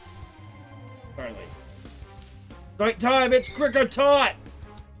 Starly. Night time, it's cricket time!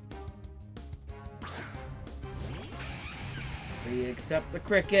 We accept the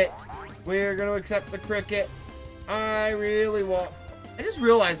cricket. We're gonna accept the cricket. I really want... I just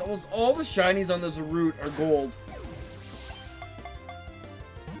realized almost all the shinies on this route are gold.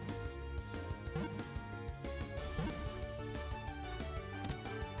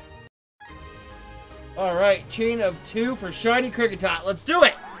 Alright, chain of 2 for shiny Kricketot. Let's do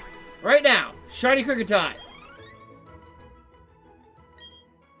it! Right now, shiny Kricketot.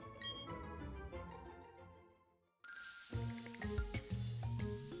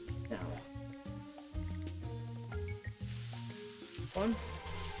 Now. One.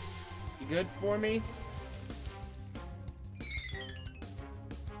 You good for me?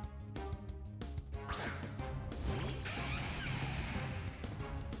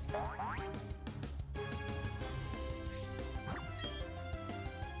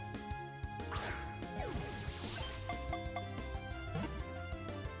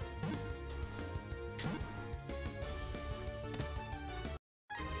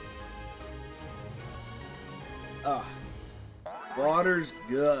 Water's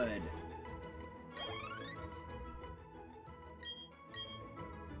good.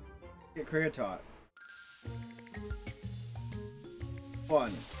 Get Kricketot.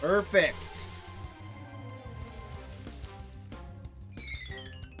 1. Perfect.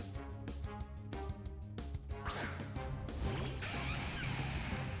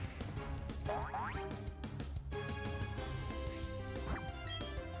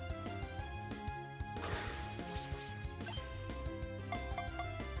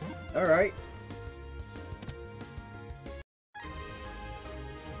 All right.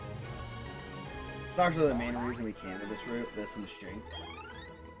 It's actually the main reason we came to this route, this and Strength.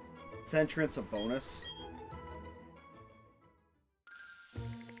 Centrance a bonus.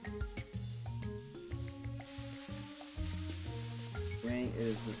 Rank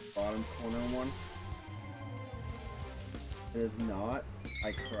is this bottom corner one. It is not.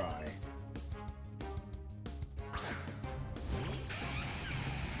 I cry.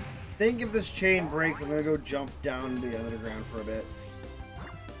 I think if this chain breaks, I'm gonna go jump down the underground for a bit.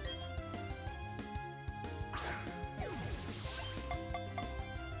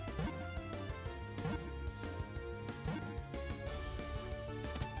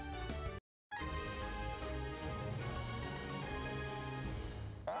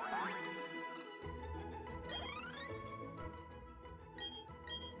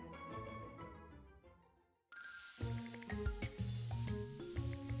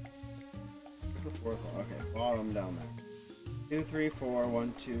 Fourth one. Okay, bottom down there. 2, 3, 4,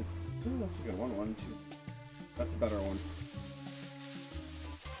 1, 2. Ooh, that's a good one. 1, 2. That's a better one.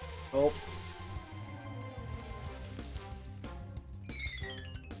 Oh.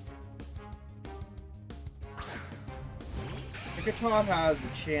 Kricketot has the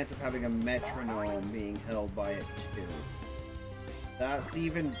chance of having a metronome being held by it too. That's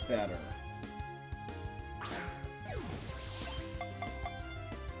even better.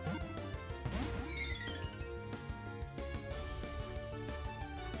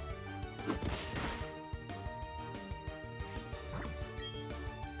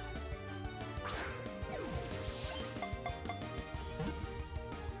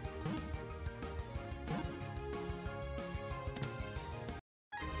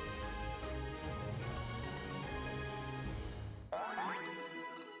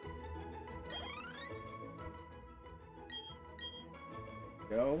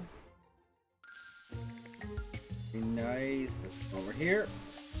 Go. Be nice. This one over here.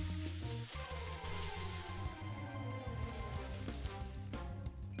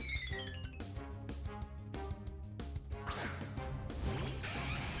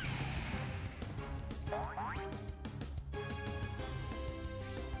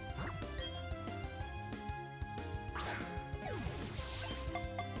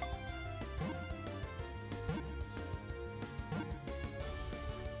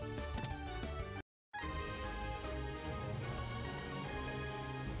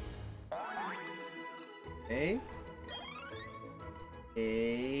 Okay.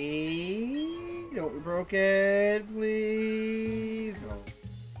 Hey, don't be broken, please.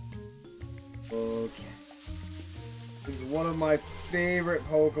 Oh. Okay. This is one of my favorite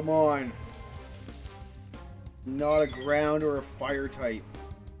Pokemon. Not a ground or a fire type.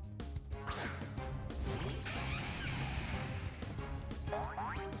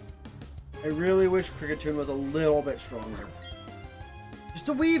 I really wish Kricketune was a little bit stronger. Just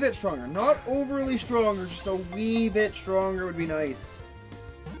a wee bit stronger. Not overly stronger, just a wee bit stronger would be nice.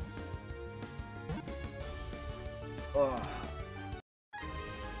 Ugh.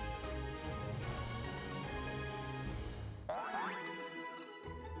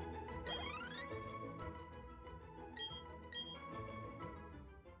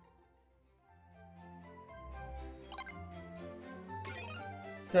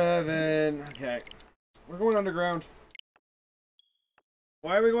 Seven. Okay. We're going underground.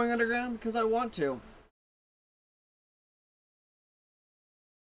 Why are we going underground? Because I want to.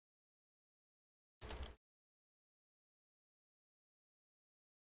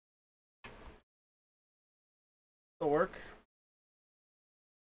 It'll work.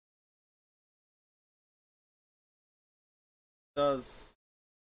 It does.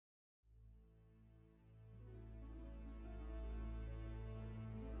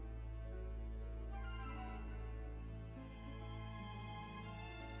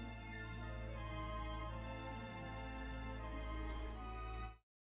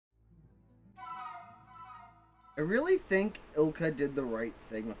 I really think Ilka did the right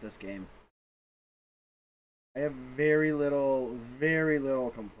thing with this game. I have very little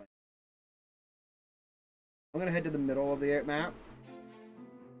complaint. I'm gonna head to the middle of the map.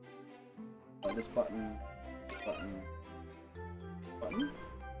 Oh, this button.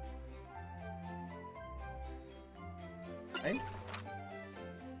 Okay.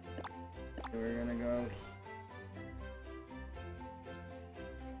 So we're gonna go.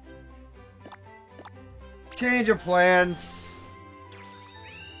 Change of plans.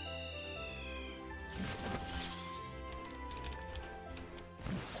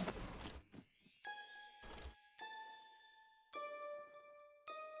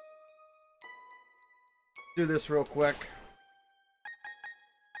 Do this real quick.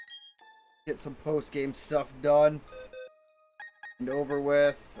 Get some post-game stuff done and over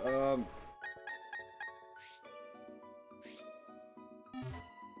with.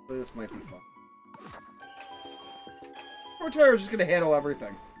 This might be fun. We're just gonna handle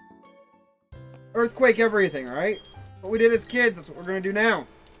everything. Earthquake everything, right? What we did as kids, that's what we're gonna do now.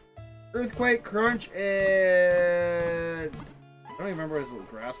 Earthquake, crunch, and I don't even remember his little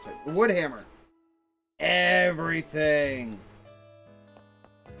grass type. Wood hammer. Everything.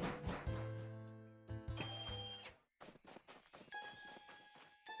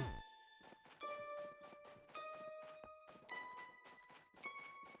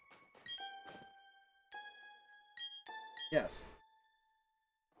 Yes.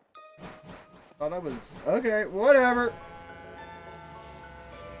 Thought I was... Okay, whatever.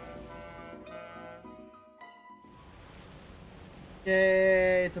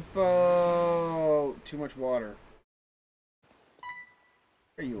 Yay, it's a boat. Too much water.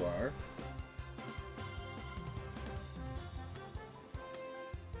 There you are.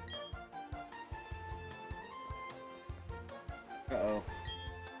 Uh-oh.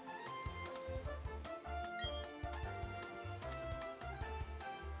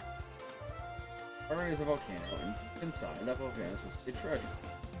 Is a volcano, and inside that volcano is supposed to be treasure.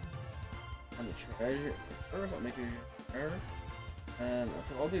 And the treasure first, I'll make you treasure. And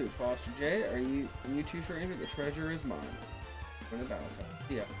that's what I'll do. Foster J, can you two stranger? The treasure is mine. For the battle time.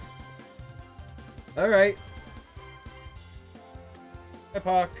 Yeah. Alright. Hi,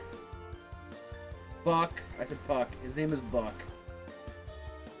 Puck. Buck. I said Puck. His name is Buck.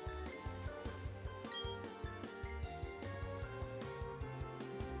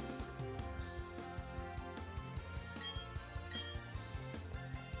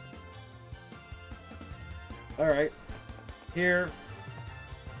 Alright. Here.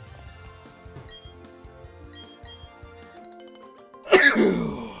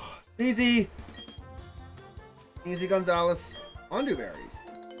 Easy. Easy Gonzalez. Undo berries.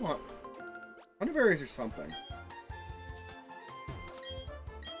 Come on. Undo berries or something.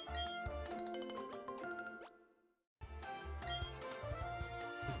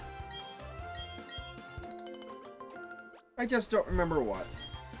 I just don't remember what.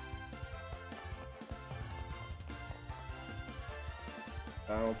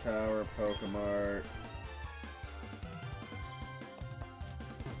 Battle Tower, Pokemart.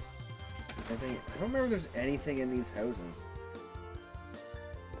 I don't remember if there's anything in these houses.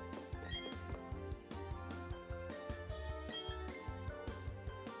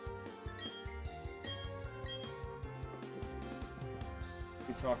 Let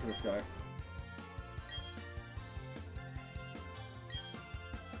me talk to this guy.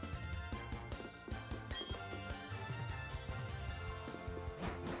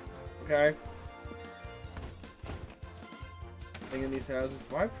 Okay. Thing in these houses.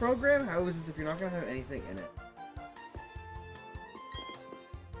 Why program houses if you're not gonna have anything in it?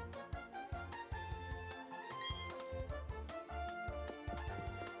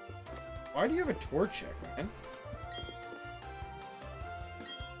 Why do you have a torch check, man?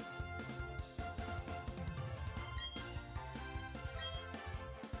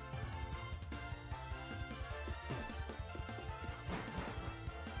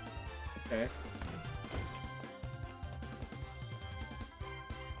 Okay.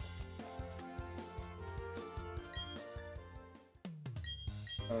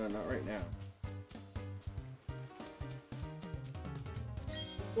 Not right now.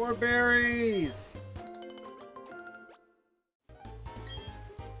 4 berries!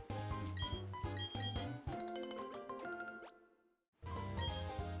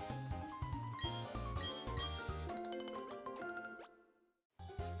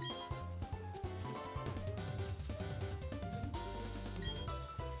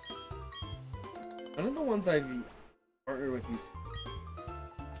 None of the ones I've partnered with use.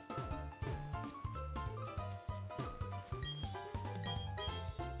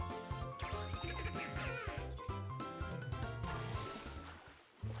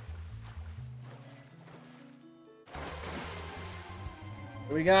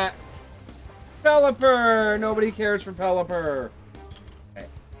 We got Pelipper! Nobody cares for Pelipper. Okay.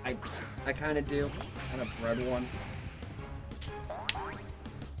 I kind of do. Kind of bred one.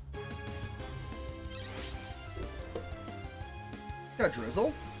 Got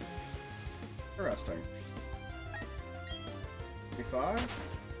Drizzle. Interesting. 35?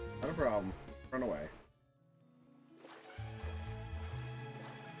 Not a problem. Run away.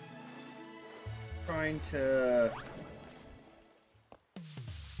 Trying to...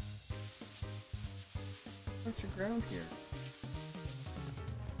 What's your ground here?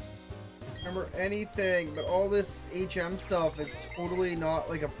 Remember anything, but all this HM stuff is totally not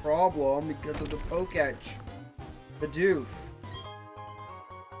like a problem because of the Poketch. The doof.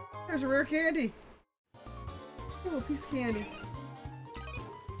 There's a rare candy. Oh, a piece of candy.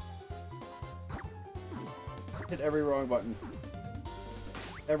 Hit every wrong button.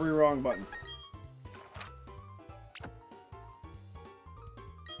 Every wrong button.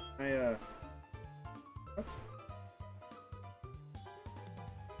 What?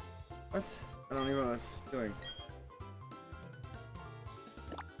 What? I don't even know what that's doing.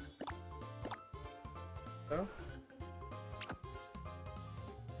 So?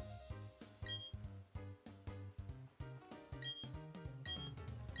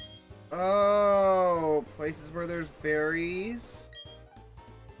 Oh, places where there's berries.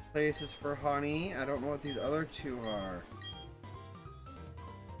 Places for honey. I don't know what these other two are.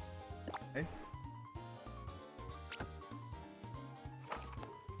 Okay.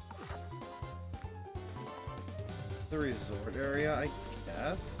 The resort area, I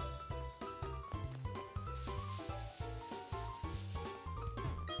guess.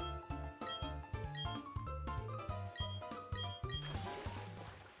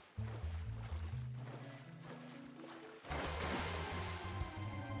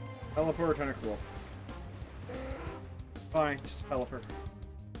 Pelipper, Tentacle. Fine, just Pelipper.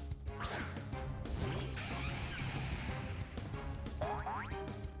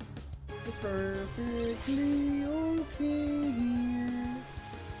 Perfectly okay here.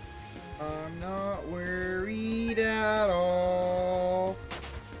 I'm not worried at all.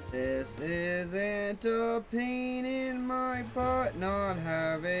 This isn't a pain in my butt not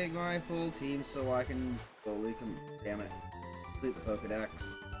having my full team so I can slowly damn it. Complete the Pokedex.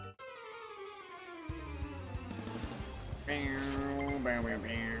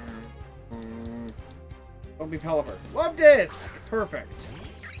 Don't be Pelipper. Love Disc! Perfect.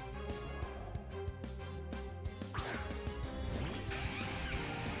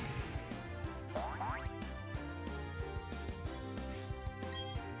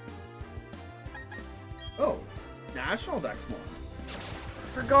 National Dexmon.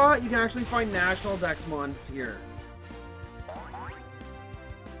 Forgot you can actually find National Dexmons here.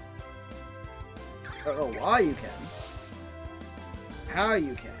 I don't know why you can. How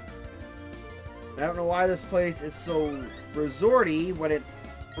you can. I don't know why this place is so resorty when it's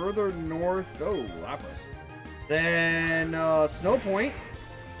further north. Oh, Lapras. Then Snow Point.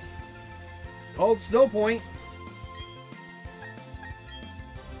 Called Snow Point.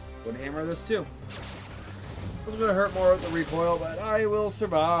 Would hammer this too. It's gonna hurt more with the recoil, but I will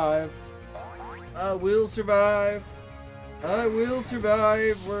survive. I will survive. I will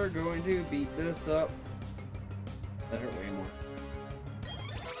survive. We're going to beat this up. That hurt way more.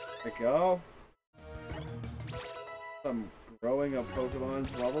 There we go. I'm growing of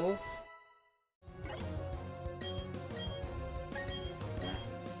Pokemon's levels.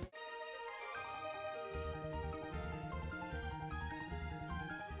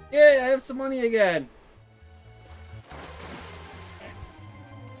 Yay, I have some money again.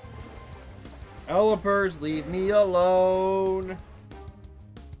 Developers, leave me alone.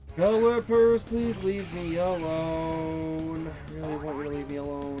 Developers, please leave me alone. I really want you to leave me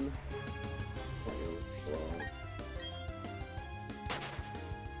alone.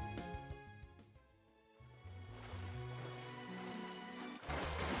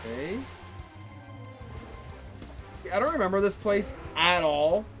 Okay. I don't remember this place at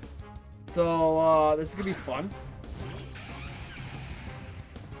all. So, this is gonna be fun.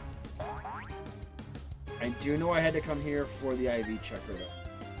 I do know I had to come here for the IV checker, though.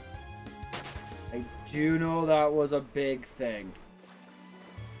 I do know that was a big thing.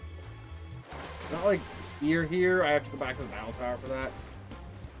 Not like here. I have to go back to the battle tower for that.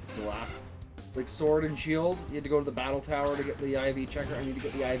 The last, like, sword and shield. You had to go to the battle tower to get the IV checker. I need to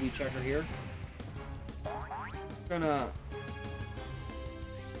get the IV checker here. I'm gonna...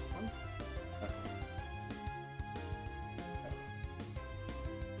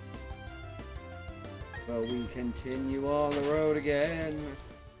 So we continue on the road again.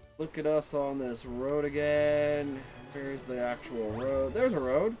 Look at us on this road again. Here's the actual road. There's a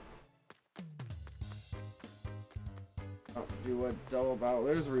road. Oh, do a double battle.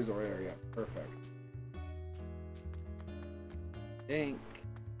 There's a resort area. Perfect. Dink.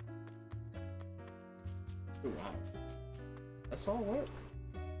 Oh, wow. That's all what?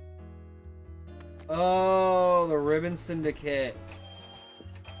 Oh, the Ribbon Syndicate.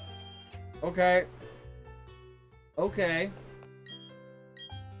 Okay. Okay.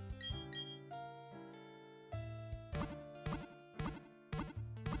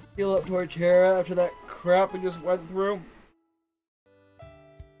 Heal up Torterra after that crap we just went through.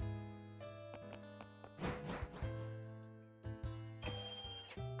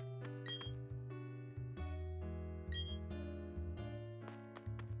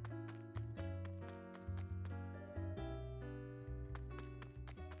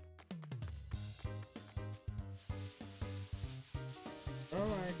 Oh,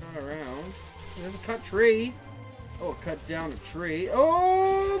 I got around. There's a cut tree. Oh, cut down a tree.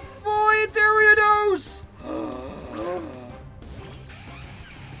 Oh boy, it's Ariados!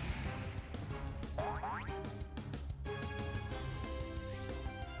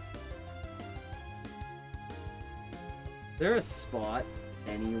 Is there a spot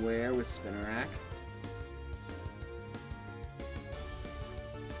anywhere with Spinnerack?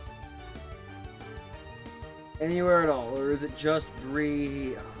 Anywhere at all, or is it just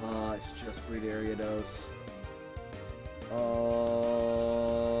breed? It's just breed Ariados. Oh,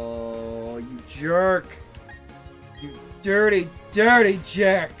 you jerk! You dirty, dirty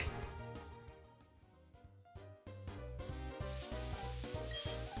jerk!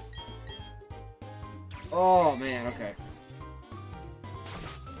 Oh man, okay.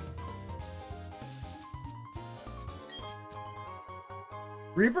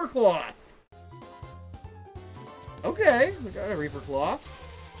 Reaper Cloth! Okay, we got a Reaper Cloth.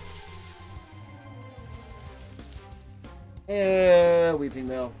 Yeah, Weeping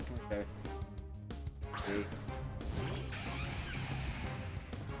Bell. Okay. See.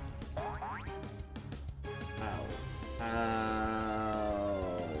 Ow.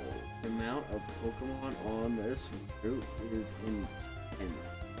 Ow. The amount of Pokemon on this route is intense.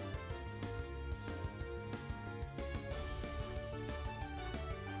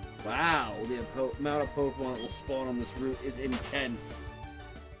 Wow, the amount of Pokemon that will spawn on this route is intense.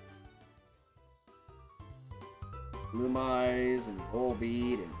 Lumeyes and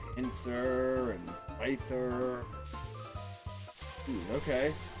Volbeat and Pinsir and Scyther. Ooh,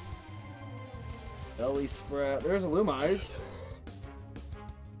 okay. Belly Sprout. There's a Lumeyes.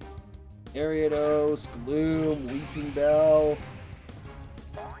 Ariados, Gloom, Weeping Bell.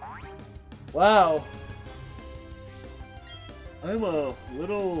 Wow. I'm a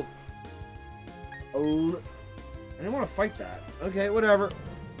little... I didn't want to fight that. Okay, whatever.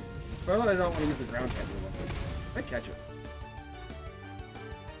 Especially I don't want to use the ground type move. I catch it.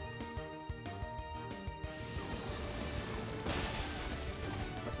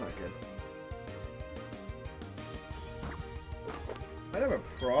 That's not good. I have a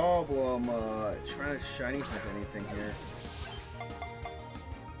problem trying to shiny type anything here.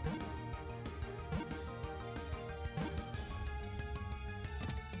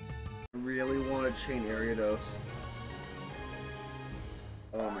 I really want to chain Ariados.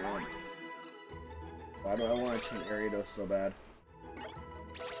 Oh man. Why do I want to chain Ariados so bad?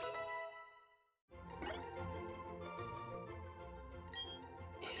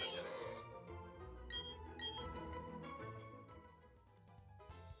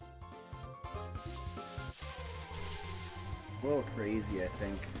 A little crazy, I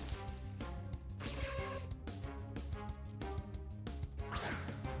think.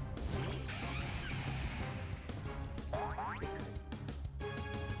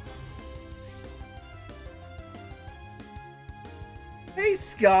 Hey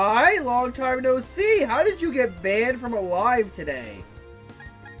Sky, long time no see. How did you get banned from a live today?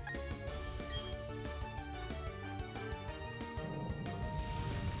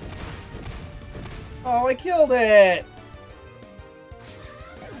 Oh, I killed it.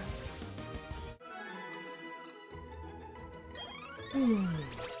 I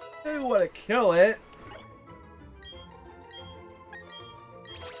didn't want to kill it.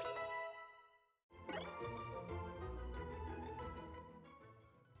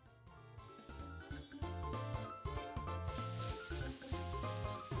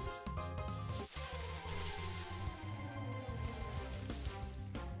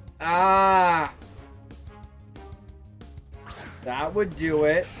 Ah! That would do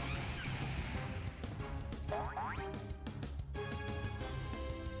it.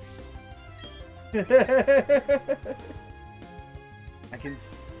 I can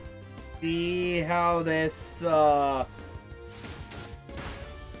see how this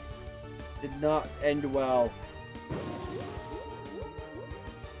did not end well.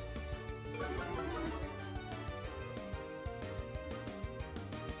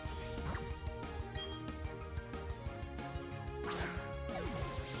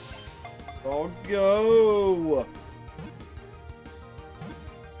 Oh, go!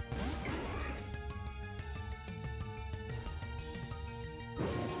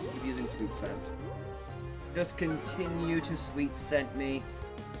 Keep using Sweet Scent. Just continue to Sweet Scent me.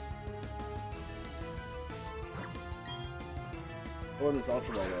 Oh, this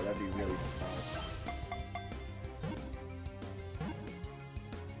Ultra Ball though, that'd be really smart.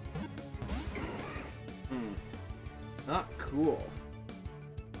 Not cool.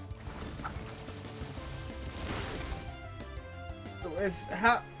 If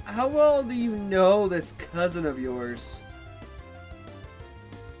how well do you know this cousin of yours?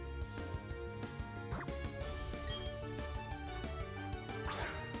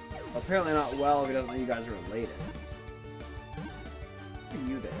 Apparently not well if he doesn't know you guys are related. What are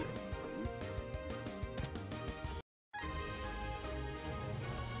you there?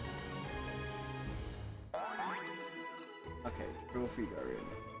 Okay, Trophy Garden.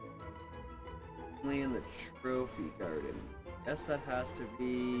 Only in the Trophy Garden. Guess that has to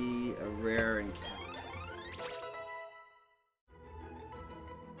be a rare encounter.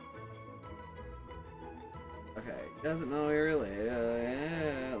 Okay, doesn't know you're related.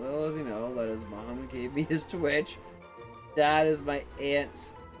 Yeah, little does he know that his mom gave me his Twitch. Dad is my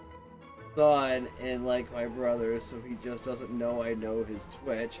aunt's son and like my brother, so he just doesn't know I know his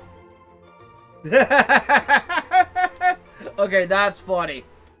Twitch. Okay, that's funny.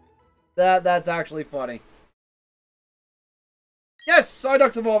 That's actually funny. Yes,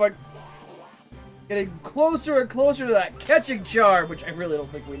 Psyduck's evolving. Getting closer and closer to that catching charm, which I really don't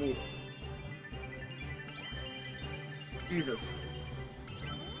think we need. Jesus.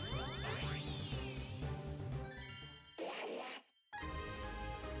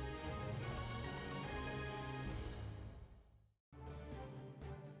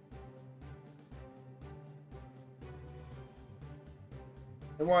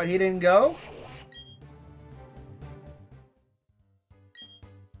 And what, he didn't go?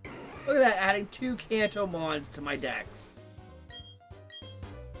 Look at that, adding 2 Kantomons to my decks.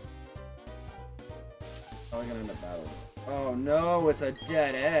 Oh, I'm gonna end up battling. Oh no, it's a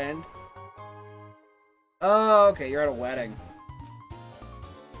dead end. Oh, okay, you're at a wedding.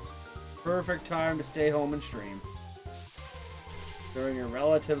 Perfect time to stay home and stream. During your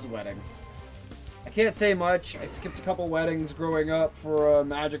relative's wedding. I can't say much. I skipped a couple weddings growing up for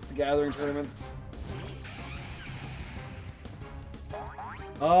Magic the Gathering tournaments.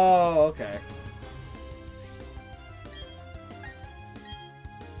 Oh, okay.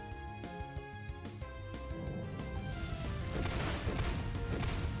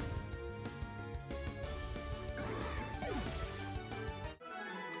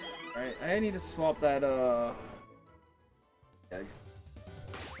 Alright, I need to swap that, egg.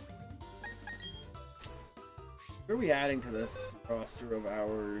 What are we adding to this roster of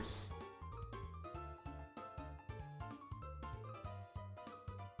ours?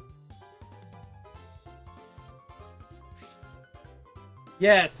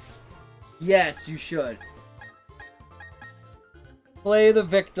 Yes! Yes, you should. Play the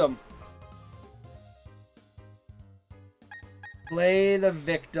victim. Play the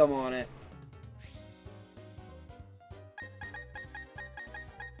victim on it.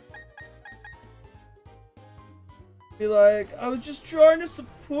 Be like, I was just trying to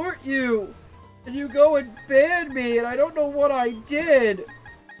support you, and you go and ban me, and I don't know what I did.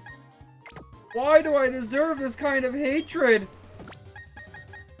 Why do I deserve this kind of hatred?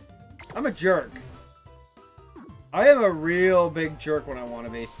 I'm a jerk. I am a real big jerk when I want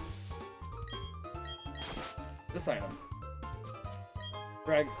to be. This item.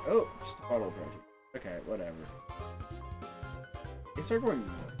 Drag. Oh, just a bottle of protein. Okay, whatever. They start going.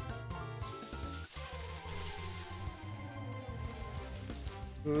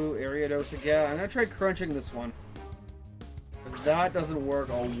 Ooh, area dose again. I'm gonna try crunching this one. If that doesn't work,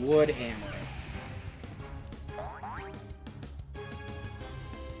 I'll wood hammer it.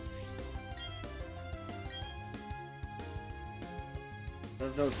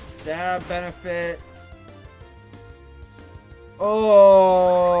 There's no stab benefit.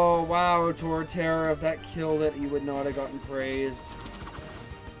 Oh, wow, Torterra. If that killed it, you would not have gotten praised.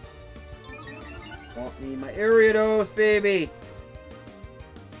 Want me my Ariados, baby.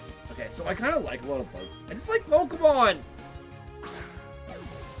 Okay, so I kind of like a lot of Pokemon. I just like Pokemon.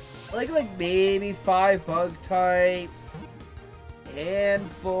 I like maybe 5 bug types.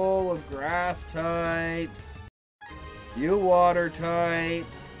 Handful of grass types. Few water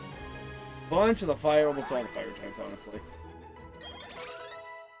types. Bunch of the fire, almost all the fire types, honestly.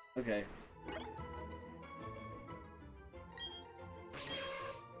 Okay.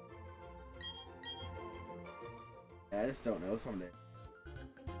 I just don't know someday.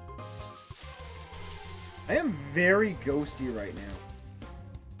 I am very ghosty right now.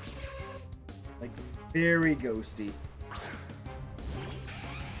 Like, very ghosty.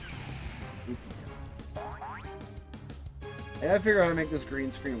 I gotta figure out how to make this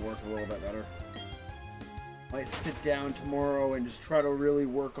green screen work a little bit better. Might sit down tomorrow and just try to really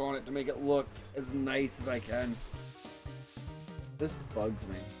work on it to make it look as nice as I can. This bugs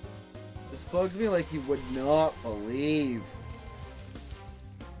me. This bugs me like you would not believe.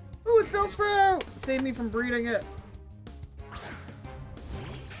 Ooh, it's Bellsprout! Save me from breeding it.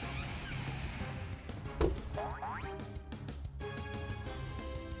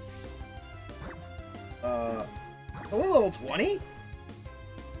 Only level 20?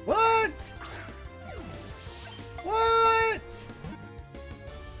 What? What?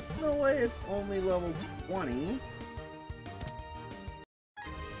 No way it's only level 20.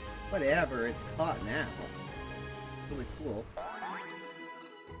 Whatever, it's caught now. Really cool.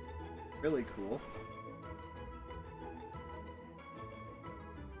 Really cool.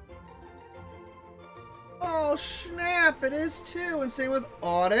 Oh snap, it is too, and same with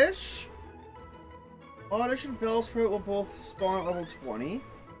Oddish. Oddish and Bellsprout will both spawn at level 20.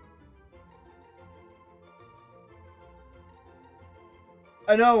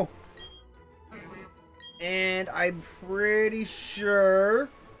 I know. And I'm pretty sure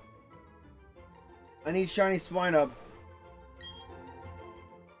I need Shiny Swinub.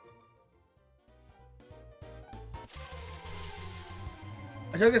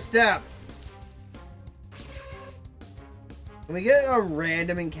 I took a step. Can we get a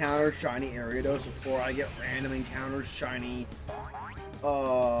random encounter Shiny Ariados before I get random encounters Shiny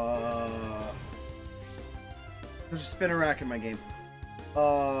there's a Spinarak in my game.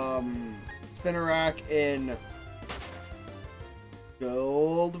 Spinarak in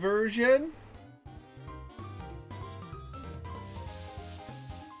gold version.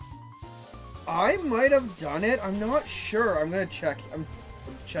 I might have done it. I'm not sure. I'm gonna check. I'm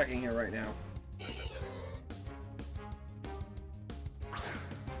checking here right now.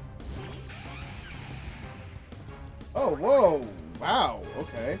 Oh, whoa. Wow.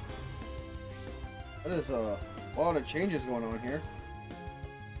 Okay. That is a lot of changes going on here.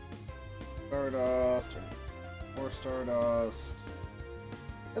 Stardust. More Stardust.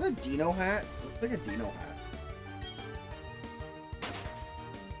 Is that a Dino hat? It looks like a Dino hat.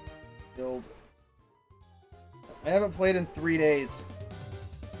 Build. I haven't played in 3 days.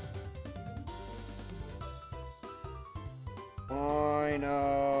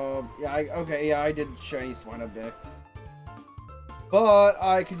 fine. Yeah, I did shiny swine up day. But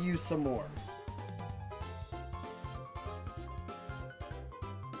I could use some more.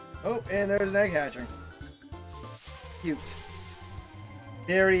 Oh, and there's an egg hatching. Cute.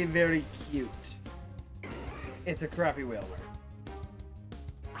 Very, very cute. It's a crappy whaler.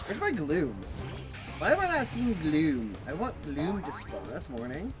 Where's my Gloom? Why have I not seen Gloom? I want Gloom to spawn. That's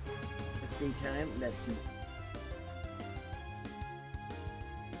morning. It's daytime. Let's see.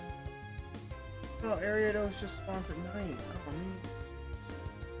 Oh, Ariados just spawns at night. Oh, man.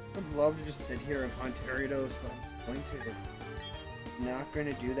 I would love to just sit here and hunt Ariados, but I'm going to. Not going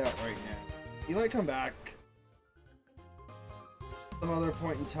to do that right now. He might come back some other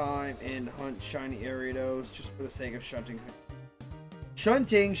point in time and hunt shiny Ariados just for the sake of shunting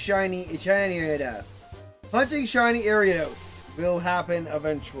shiny Ariados. Hunting shiny Ariados will happen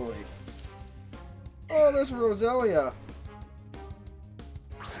eventually. Oh, there's Roselia.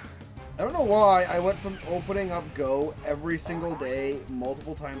 I don't know why I went from opening up Go every single day,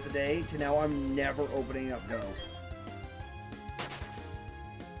 multiple times a day, to now I'm never opening up Go.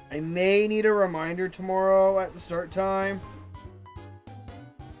 I may need a reminder tomorrow at the start time.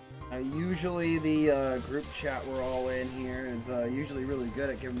 Usually the group chat we're all in here is usually really good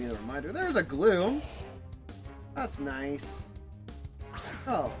at giving me the reminder. There's a Gloom. That's nice.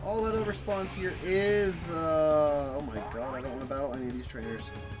 Oh, all that overspawns here is... oh my god, I don't want to battle any of these trainers.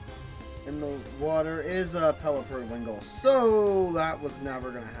 In the water is a Pelipper Wingull. So that was never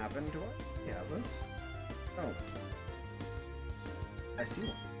going to happen. Do I? Yeah, this. Oh. I see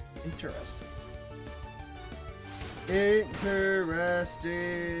one. Interesting. Interesting.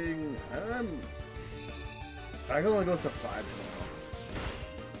 That only goes to 5 tomorrow.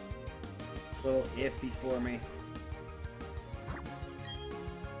 A little iffy for me.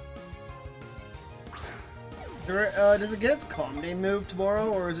 Does it get its Comday move tomorrow,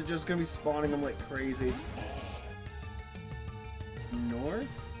 or is it just gonna be spawning them like crazy? North?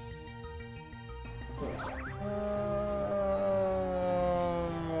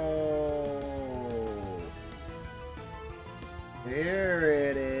 There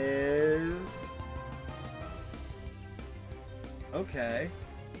it is. Okay.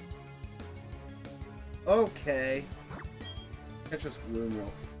 Okay. Catch this Gloom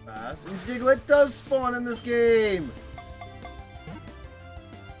real fast. And Diglett does spawn in this game!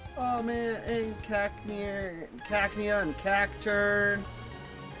 Oh man, and Cacnea and Cacturn.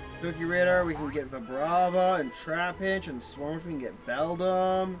 Cookie Radar, we can get Vibrava and Trapinch, and Swarmf, we can get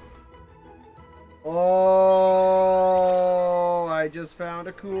Beldum. Oh, I just found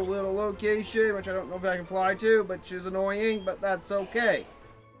a cool little location, which I don't know if I can fly to, which is annoying, but that's okay.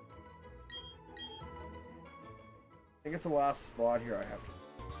 I guess the last spot here I have to...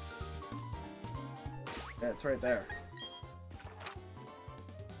 Yeah, it's right there.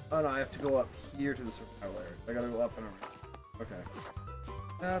 Oh no, I have to go up here to the survival area. I gotta go up and around. Okay.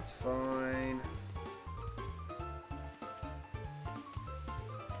 That's fine.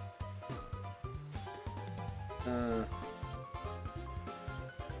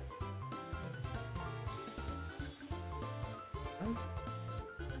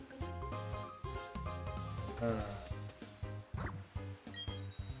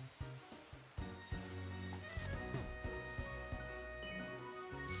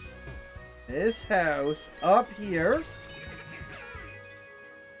 This house up here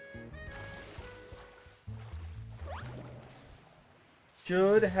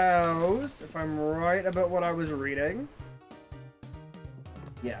should house, if I'm right about what I was reading.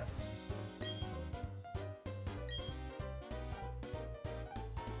 Yes.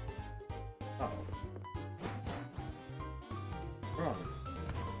 Oh. Wrong.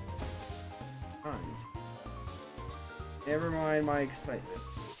 Fine. Never mind my excitement.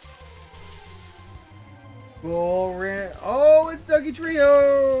 Oh, it's Dougie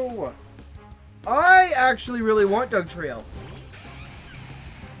Trio! I actually really want Doug Trio.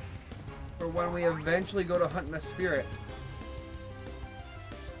 For when we eventually go to hunt Miss Spirit.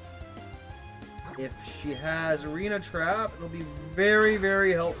 If she has Arena Trap, it'll be very,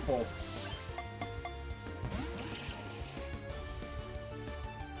 very helpful.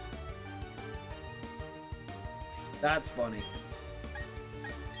 That's funny.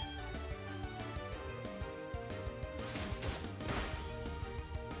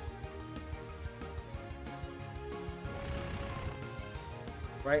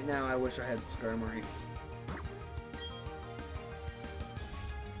 Right now, I wish I had Skirmory.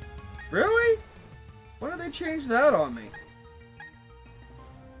 Really? When did they change that on me?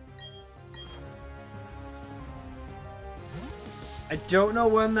 I don't know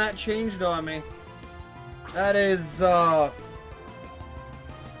when that changed on me. That is,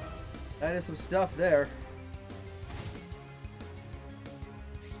 That is some stuff there.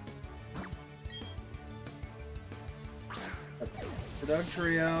 That's the Doug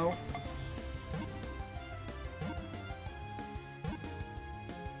Trio.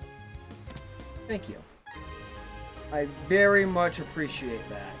 Thank you. I very much appreciate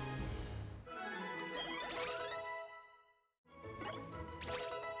that.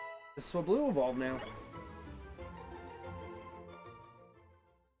 This will blue evolve now.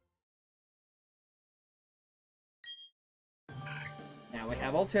 Now we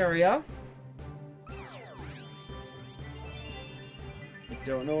have Altaria. I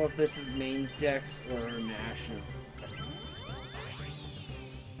don't know if this is main dex or national dex.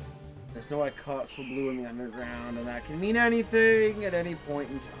 I just know I caught Swablu in the underground, and that can mean anything at any point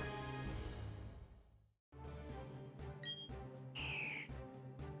in time.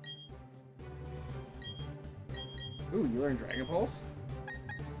 Ooh, you learned Dragon Pulse?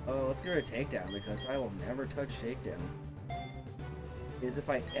 Oh, let's get rid of Takedown, because I will never touch Takedown. Is if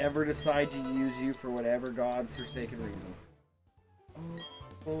I ever decide to use you for whatever godforsaken reason.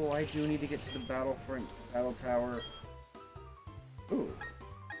 Oh, I do need to get to the battle tower. Ooh.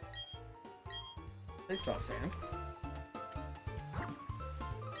 Take soft sand.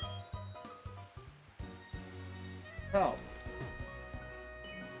 Oh.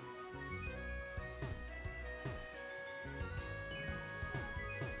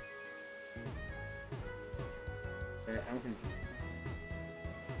 Okay, I'm confused.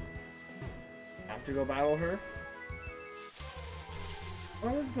 Have to go battle her?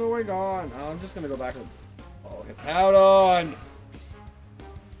 What is going on? Oh, I'm just gonna go back and... Oh, get out on!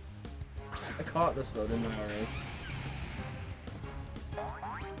 I caught this though, didn't I already?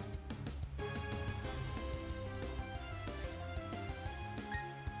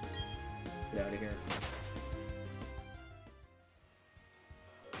 Get out of here.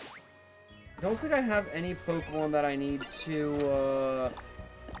 I don't think I have any Pokemon that I need to,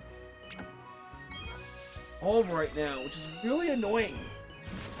 evolve right now, which is really annoying.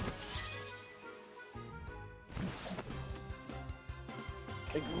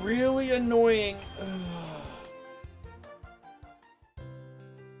 Like, really annoying.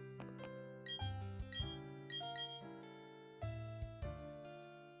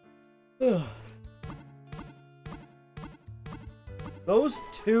 Ugh. Those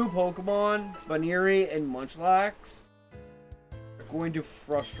two Pokemon, Baniri and Munchlax, are going to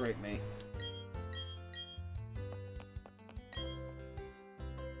frustrate me.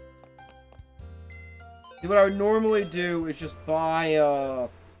 What I would normally do is just buy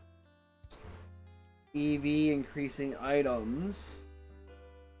EV increasing items,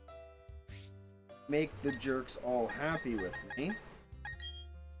 make the jerks all happy with me,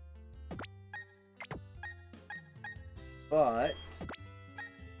 but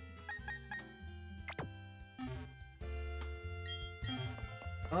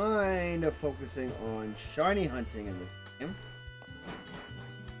kind of focusing on shiny hunting in this game.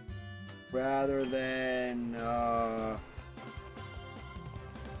 Rather than,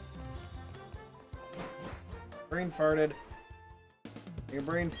 brain farted. Your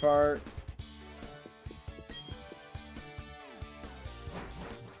brain fart.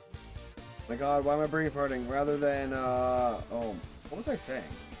 My god, why am I brain farting? Rather than, oh, what was I saying?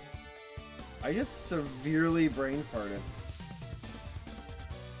 I just severely brain farted.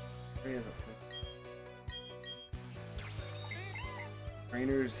 There he is.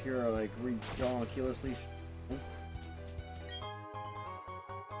 Trainers here are like ridiculously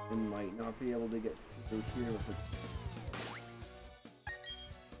and might not be able to get through here with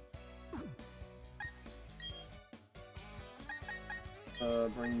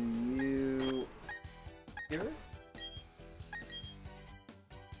it. Bring you here.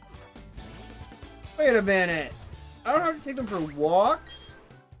 Wait a minute. I don't have to take them for walks.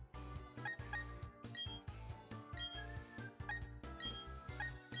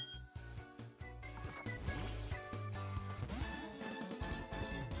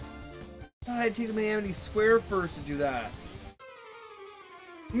 I had to take them to Amity Square first to do that.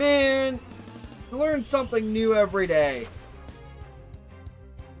 Man, I learn something new every day.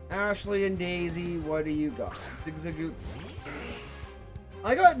 Ashley and Daisy, what do you got? Zigzagoon.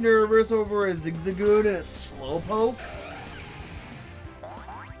 I got nervous over a Zigzagoon and a Slowpoke.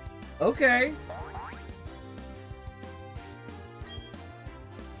 Okay.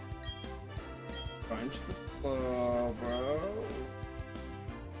 Punch the Slowbro.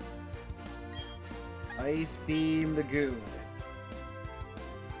 Ice Beam the Goon.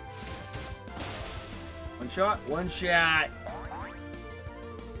 One shot, one shot.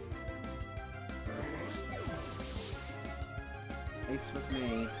 Ice with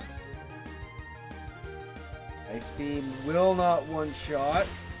me. Ice Beam will not one-shot.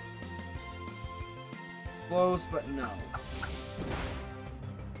 Close, but no.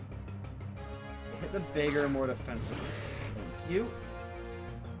 Hit the bigger, more defensive. Thank you.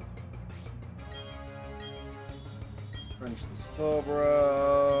 Crunch the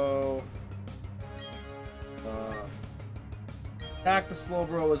Slowbro. Attack the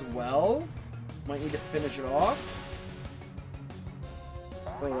Slowbro as well. Might need to finish it off.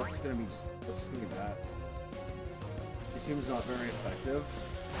 Oh, that's gonna be bad. This game is not very effective.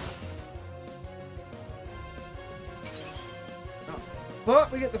 Oh.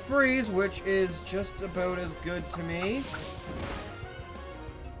 But we get the freeze, which is just about as good to me.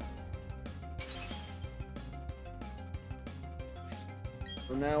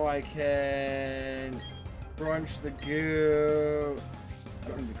 So now I can crunch the goo. I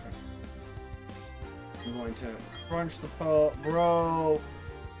don't need to crunch. I'm going to crunch the bro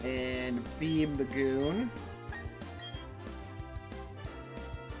and beam the goon.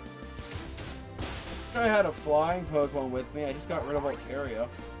 I had a flying Pokemon with me. I just got rid of Altaria.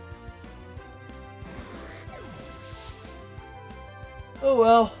 Oh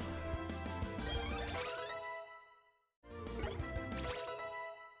well.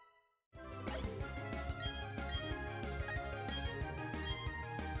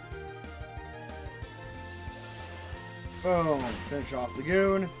 Boom. Finish off the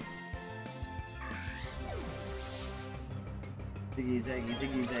goon. Ziggy, zaggy,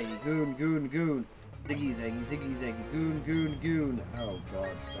 ziggy, zaggy. Goon, goon, goon. Ziggy, zaggy, ziggy, zaggy. Goon, goon, goon. Oh god,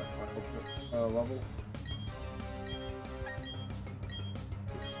 stuck my ultimate level.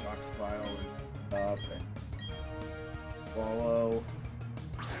 Stockpile and up and follow.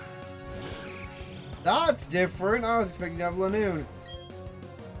 That's different. I was expecting to have Lanoon.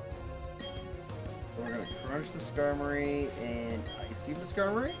 So we're gonna crunch the Skarmory and Ice Beam the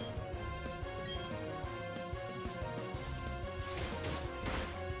Skarmory.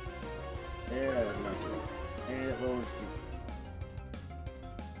 And it lowers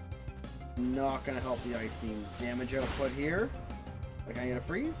the... Not gonna help the Ice Beam's damage output here. Like, can I get a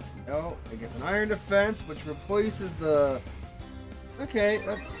freeze? No. It gets an Iron Defense, which replaces the... Okay,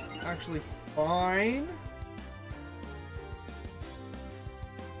 that's actually fine.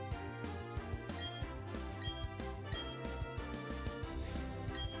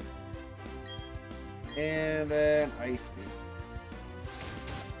 And then Ice Beam.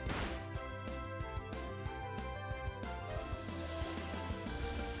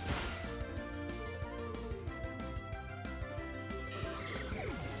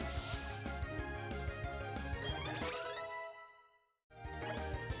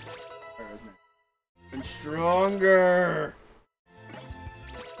 And stronger.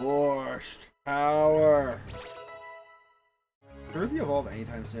 Forced power. Could it evolve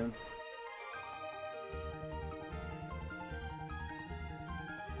anytime soon?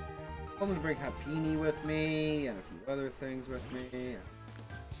 I'm going to bring Happini with me and a few other things with me.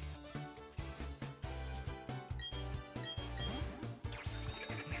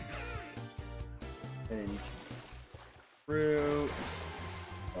 And fruit.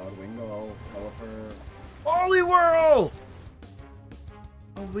 Godwingo, Pelipper. Poliwhirl!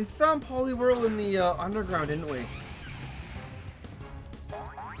 Oh, we found Poliwhirl in the underground, didn't we?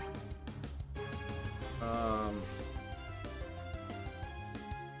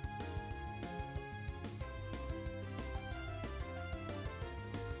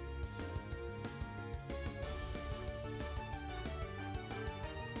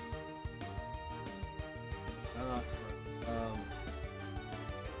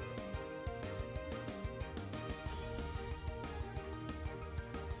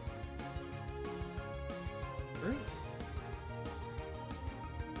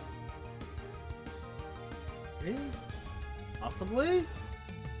 Possibly?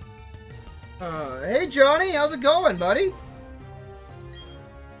 Hey Johnny, how's it going, buddy?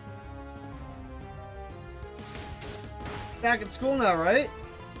 Back at school now, right?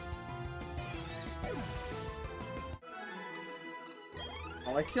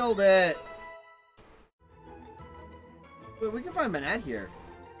 Oh, I killed it. Wait, we can find Manette here.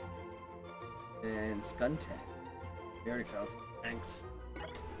 And Skuntank. We already found some tanks.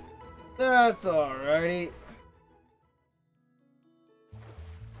 That's alrighty.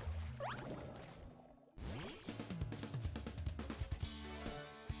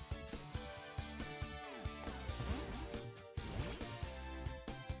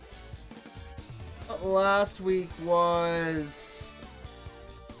 Last week was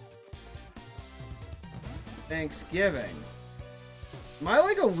Thanksgiving. Am I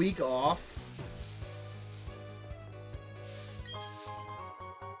like a week off?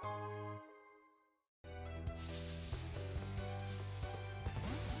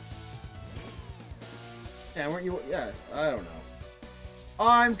 Yeah, weren't you? Yeah, I don't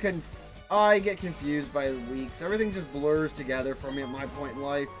know. I get confused by the weeks. Everything just blurs together for me at my point in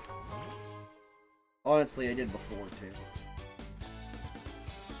life. Honestly, I did before too.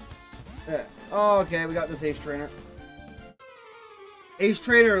 Yeah. Oh, okay, we got this Ace Trainer. Ace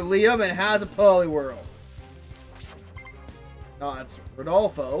Trainer Liam and has a Poliwhirl. No, that's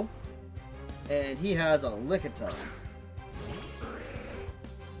Rodolfo. And he has a Lickitung.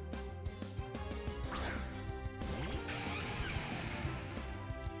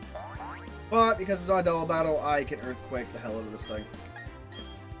 But because it's not a double battle, I can Earthquake the hell out of this thing.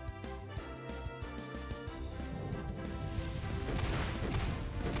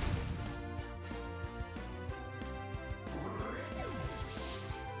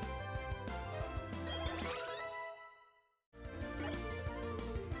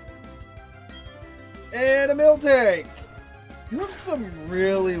 And a Miltank! You have some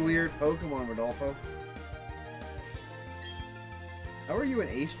really weird Pokemon, Rodolfo. How are you an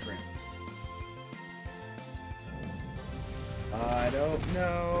Ace Trainer? I don't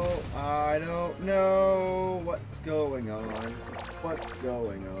know. I don't know what's going on. What's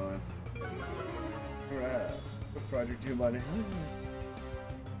going on? Alright. What project do you want?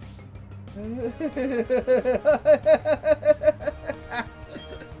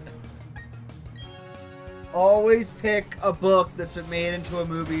 Always pick a book that's been made into a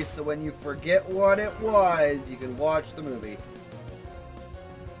movie so when you forget what it was, you can watch the movie.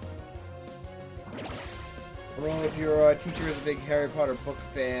 Although if your teacher is a big Harry Potter book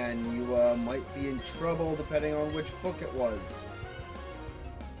fan, you might be in trouble depending on which book it was.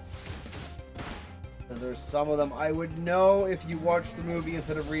 Because there's some of them I would know if you watched the movie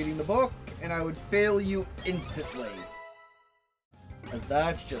instead of reading the book, and I would fail you instantly. Because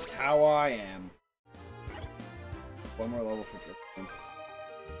that's just how I am. One more level for Tristan.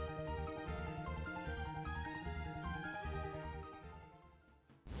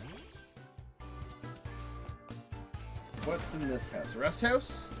 What's in this house? Rest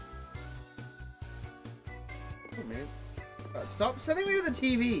house? Oh man. God, stop sending me to the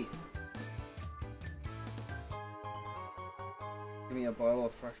TV! Give me a bottle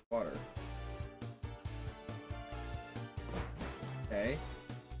of fresh water. Okay.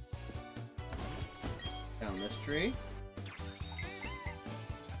 Down this tree.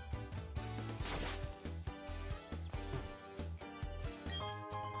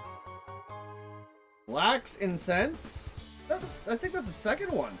 Wax incense. I think that's the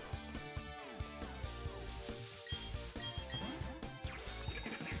second one.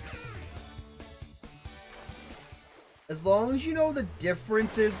 As long as you know the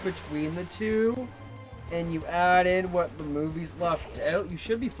differences between the two, and you add in what the movie's left out, you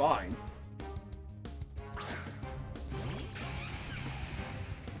should be fine.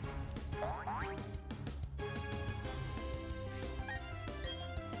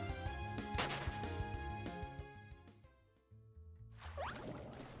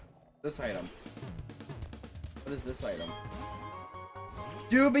 This item. What is this item?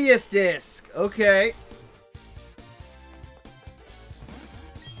 Dubious disc. Okay.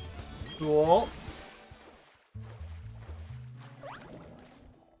 Cool.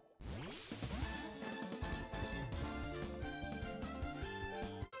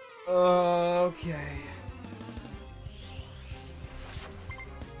 Okay.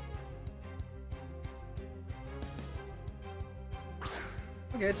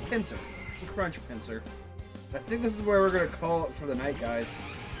 Okay, it's Pinsir. Crunch Pinsir. I think this is where we're gonna call it for the night, guys.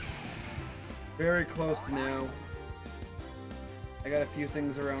 Very close to now. I got a few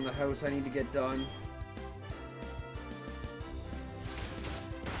things around the house I need to get done.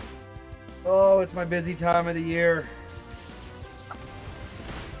 Oh, it's my busy time of the year.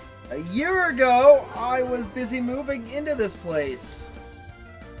 A year ago, I was busy moving into this place.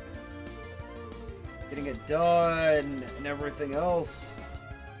 Getting it done and everything else.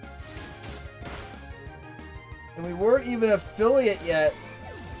 And we weren't even affiliate yet.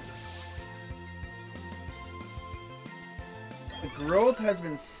 The growth has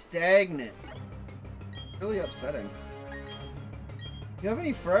been stagnant. Really upsetting. If you have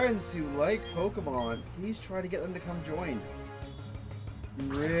any friends who like Pokemon, please try to get them to come join. I'm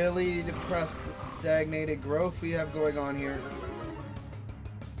really depressed with the stagnated growth we have going on here.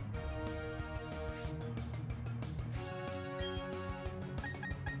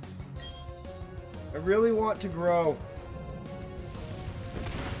 I really want to grow.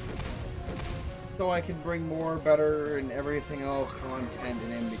 So I can bring more, better, and everything else content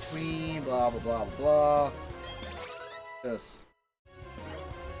and in between, blah, blah, blah, blah, blah. Just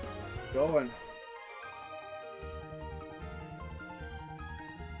going.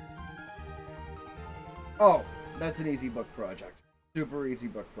 Oh, that's an easy book project. Super easy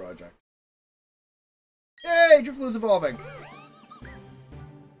book project. Yay, Drifloon's evolving.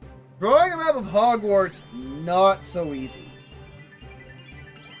 Drawing a map of Hogwarts, not so easy.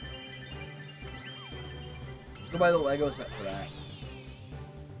 Go buy the Lego set for that.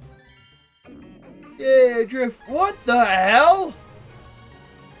 Yay, Drift. What the hell?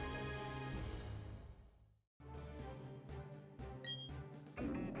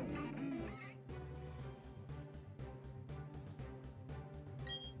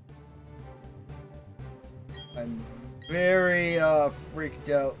 I'm very freaked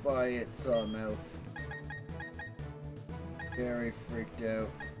out by its mouth. Very freaked out.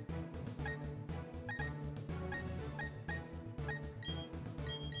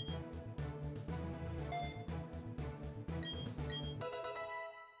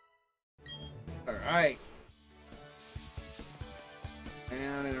 Alright.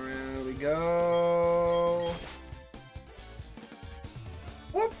 Down and around we go.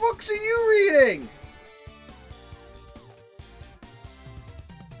 What books are you reading?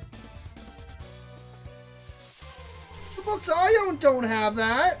 The books I own don't have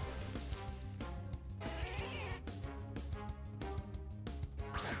that.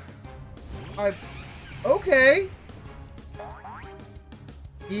 Okay.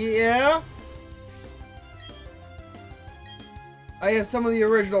 Yeah. I have some of the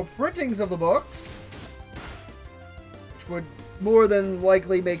original printings of the books, which would more than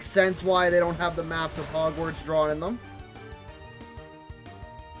likely make sense why they don't have the maps of Hogwarts drawn in them.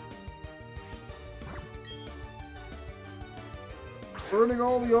 Burning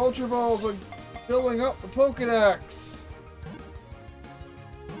all the Ultra Balls and filling up the Pokédex.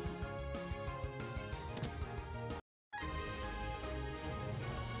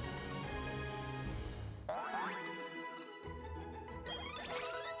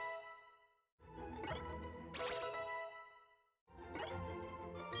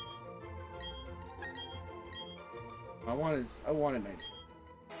 I want a nice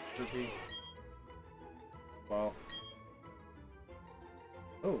turkey. Well.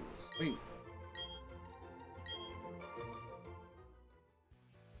 Oh, sweet.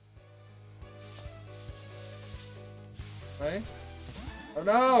 Okay. Oh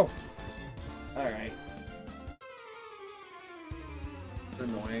no! Alright. It's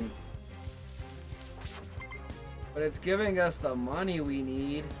annoying. But it's giving us the money we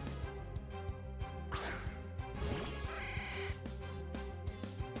need.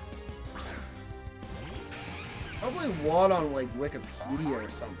 Probably one on like Wikipedia or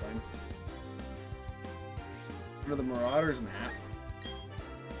something. Under the Marauders map.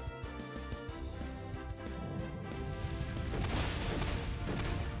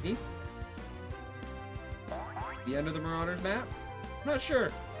 Be under the Marauders map? Not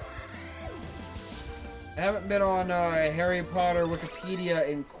sure. I haven't been on Harry Potter Wikipedia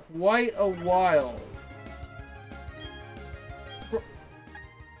in quite a while.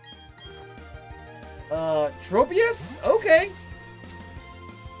 Tropius? Okay.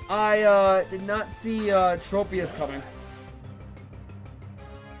 I did not see Tropius coming.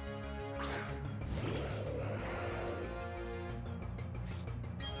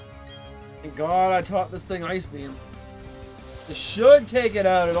 Thank God I taught this thing Ice Beam. This should take it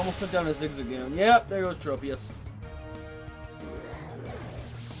out. It almost took down a Zigzagoon. Yep, there goes Tropius.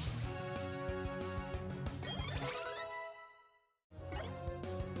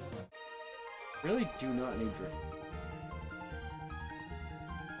 Really do not need drift.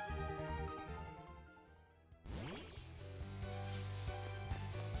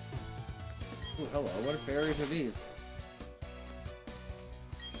 Oh, hello. What berries are these?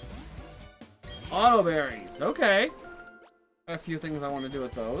 Auto berries. Okay. Got a few things I want to do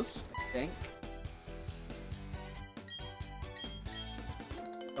with those, I think.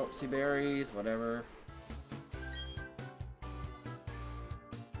 Oh, sea berries, whatever.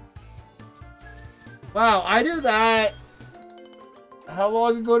 Wow, I do that. How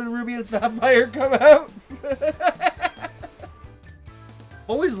long ago did Ruby and Sapphire come out?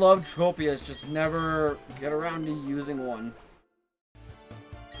 Always loved Tropius, just never get around to using one.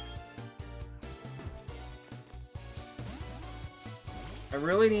 I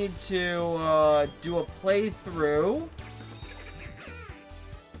really need to do a playthrough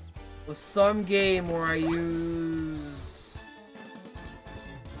with some game where I use...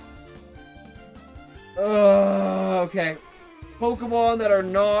 okay. Pokemon that are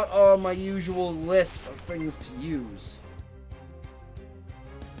not on my usual list of things to use.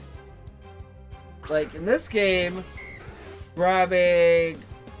 Like, in this game, grabbing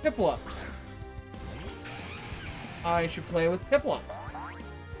Piplup. I should play with Piplup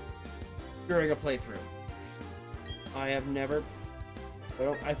during a playthrough. I have never...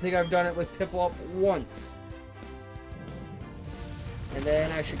 I think I've done it with Piplup once. And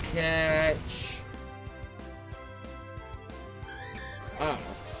then I should catch... I don't know.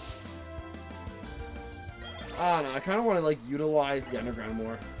 I don't know. I kind of want to, like, utilize the underground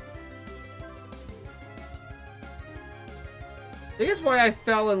more. I think it's why I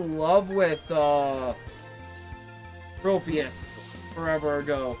fell in love with, Tropius forever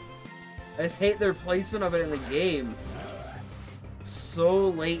ago. I just hate their placement of it in the game. So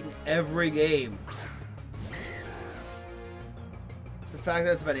late in every game. It's the fact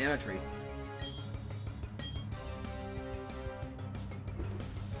that it's a banana tree.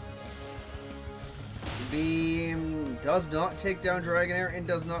 Beam does not take down Dragonair and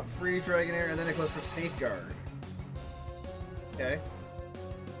does not freeze Dragonair, and then it goes for Safeguard. Okay.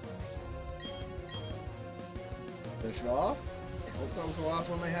 Finish it off. I hope that was the last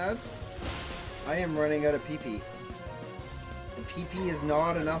one they had. I am running out of PP. And PP is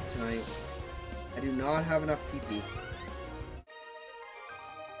not enough tonight. I do not have enough PP.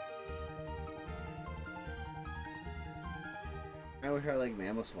 I wish I like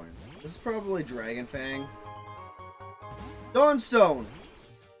Mamoswine. This is probably Dragon Fang. Dawnstone!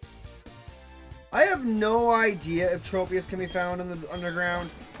 I have no idea if Tropius can be found in the underground.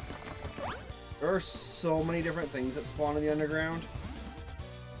 There are so many different things that spawn in the underground.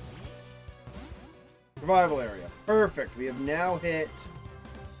 Survival area. Perfect. We have now hit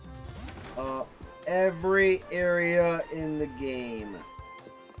every area in the game.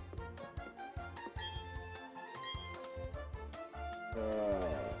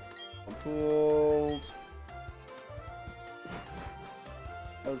 Pulled.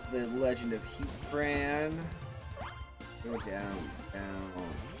 That was the Legend of Heatran. Go down, down,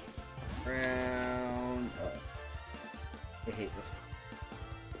 round. I hate this one.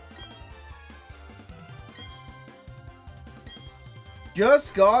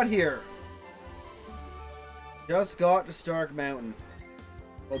 Just got here. Just got to Stark Mountain.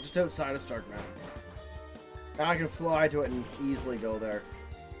 Well, just outside of Stark Mountain. Now I can fly to it and easily go there.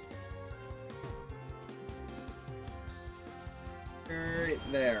 Right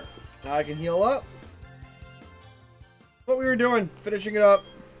there. Now I can heal up. What we were doing, finishing it up.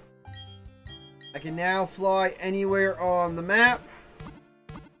 I can now fly anywhere on the map.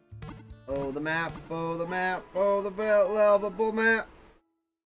 Oh, the map, oh, the map, oh, the lovable map.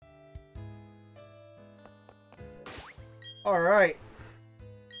 Alright.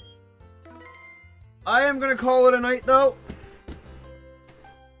 I am going to call it a night, though.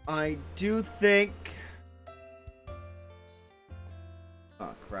 I do think...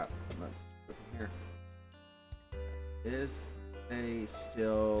 Oh, crap. Let's go from here. Is they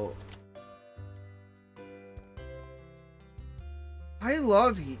still... I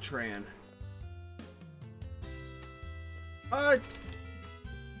love Heatran. But...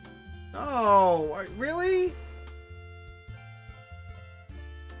 No, really?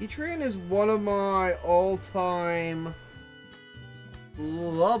 Heatran is one of my all-time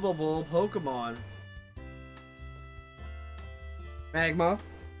lovable Pokemon. Magma.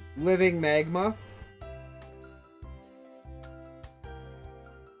 Living Magma.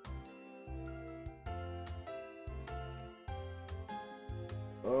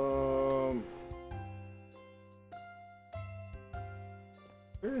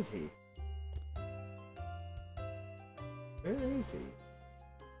 Where is he? Where is he?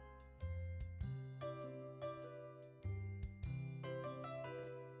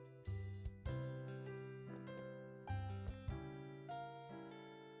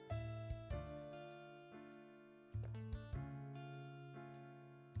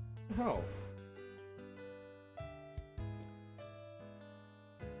 Oh.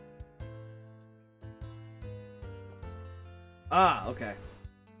 Ah, okay.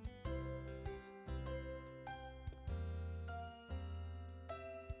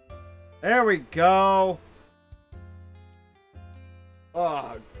 There we go.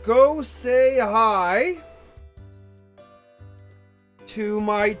 Go say hi to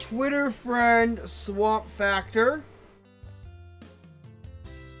my Twitter friend Swamp Factor.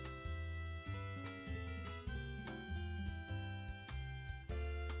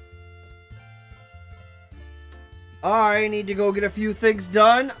 I need to go get a few things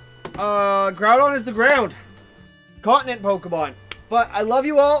done. Groudon is the ground. Continent Pokemon. But I love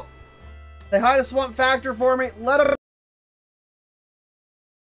you all. Say hi to Swamp Factor for me. Let him...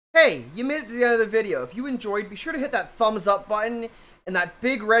 Hey, you made it to the end of the video. If you enjoyed, be sure to hit that thumbs up button and that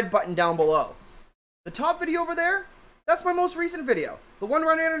big red button down below. The top video over there, that's my most recent video. The one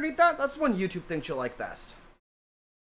running underneath that, that's the one YouTube thinks you'll like best.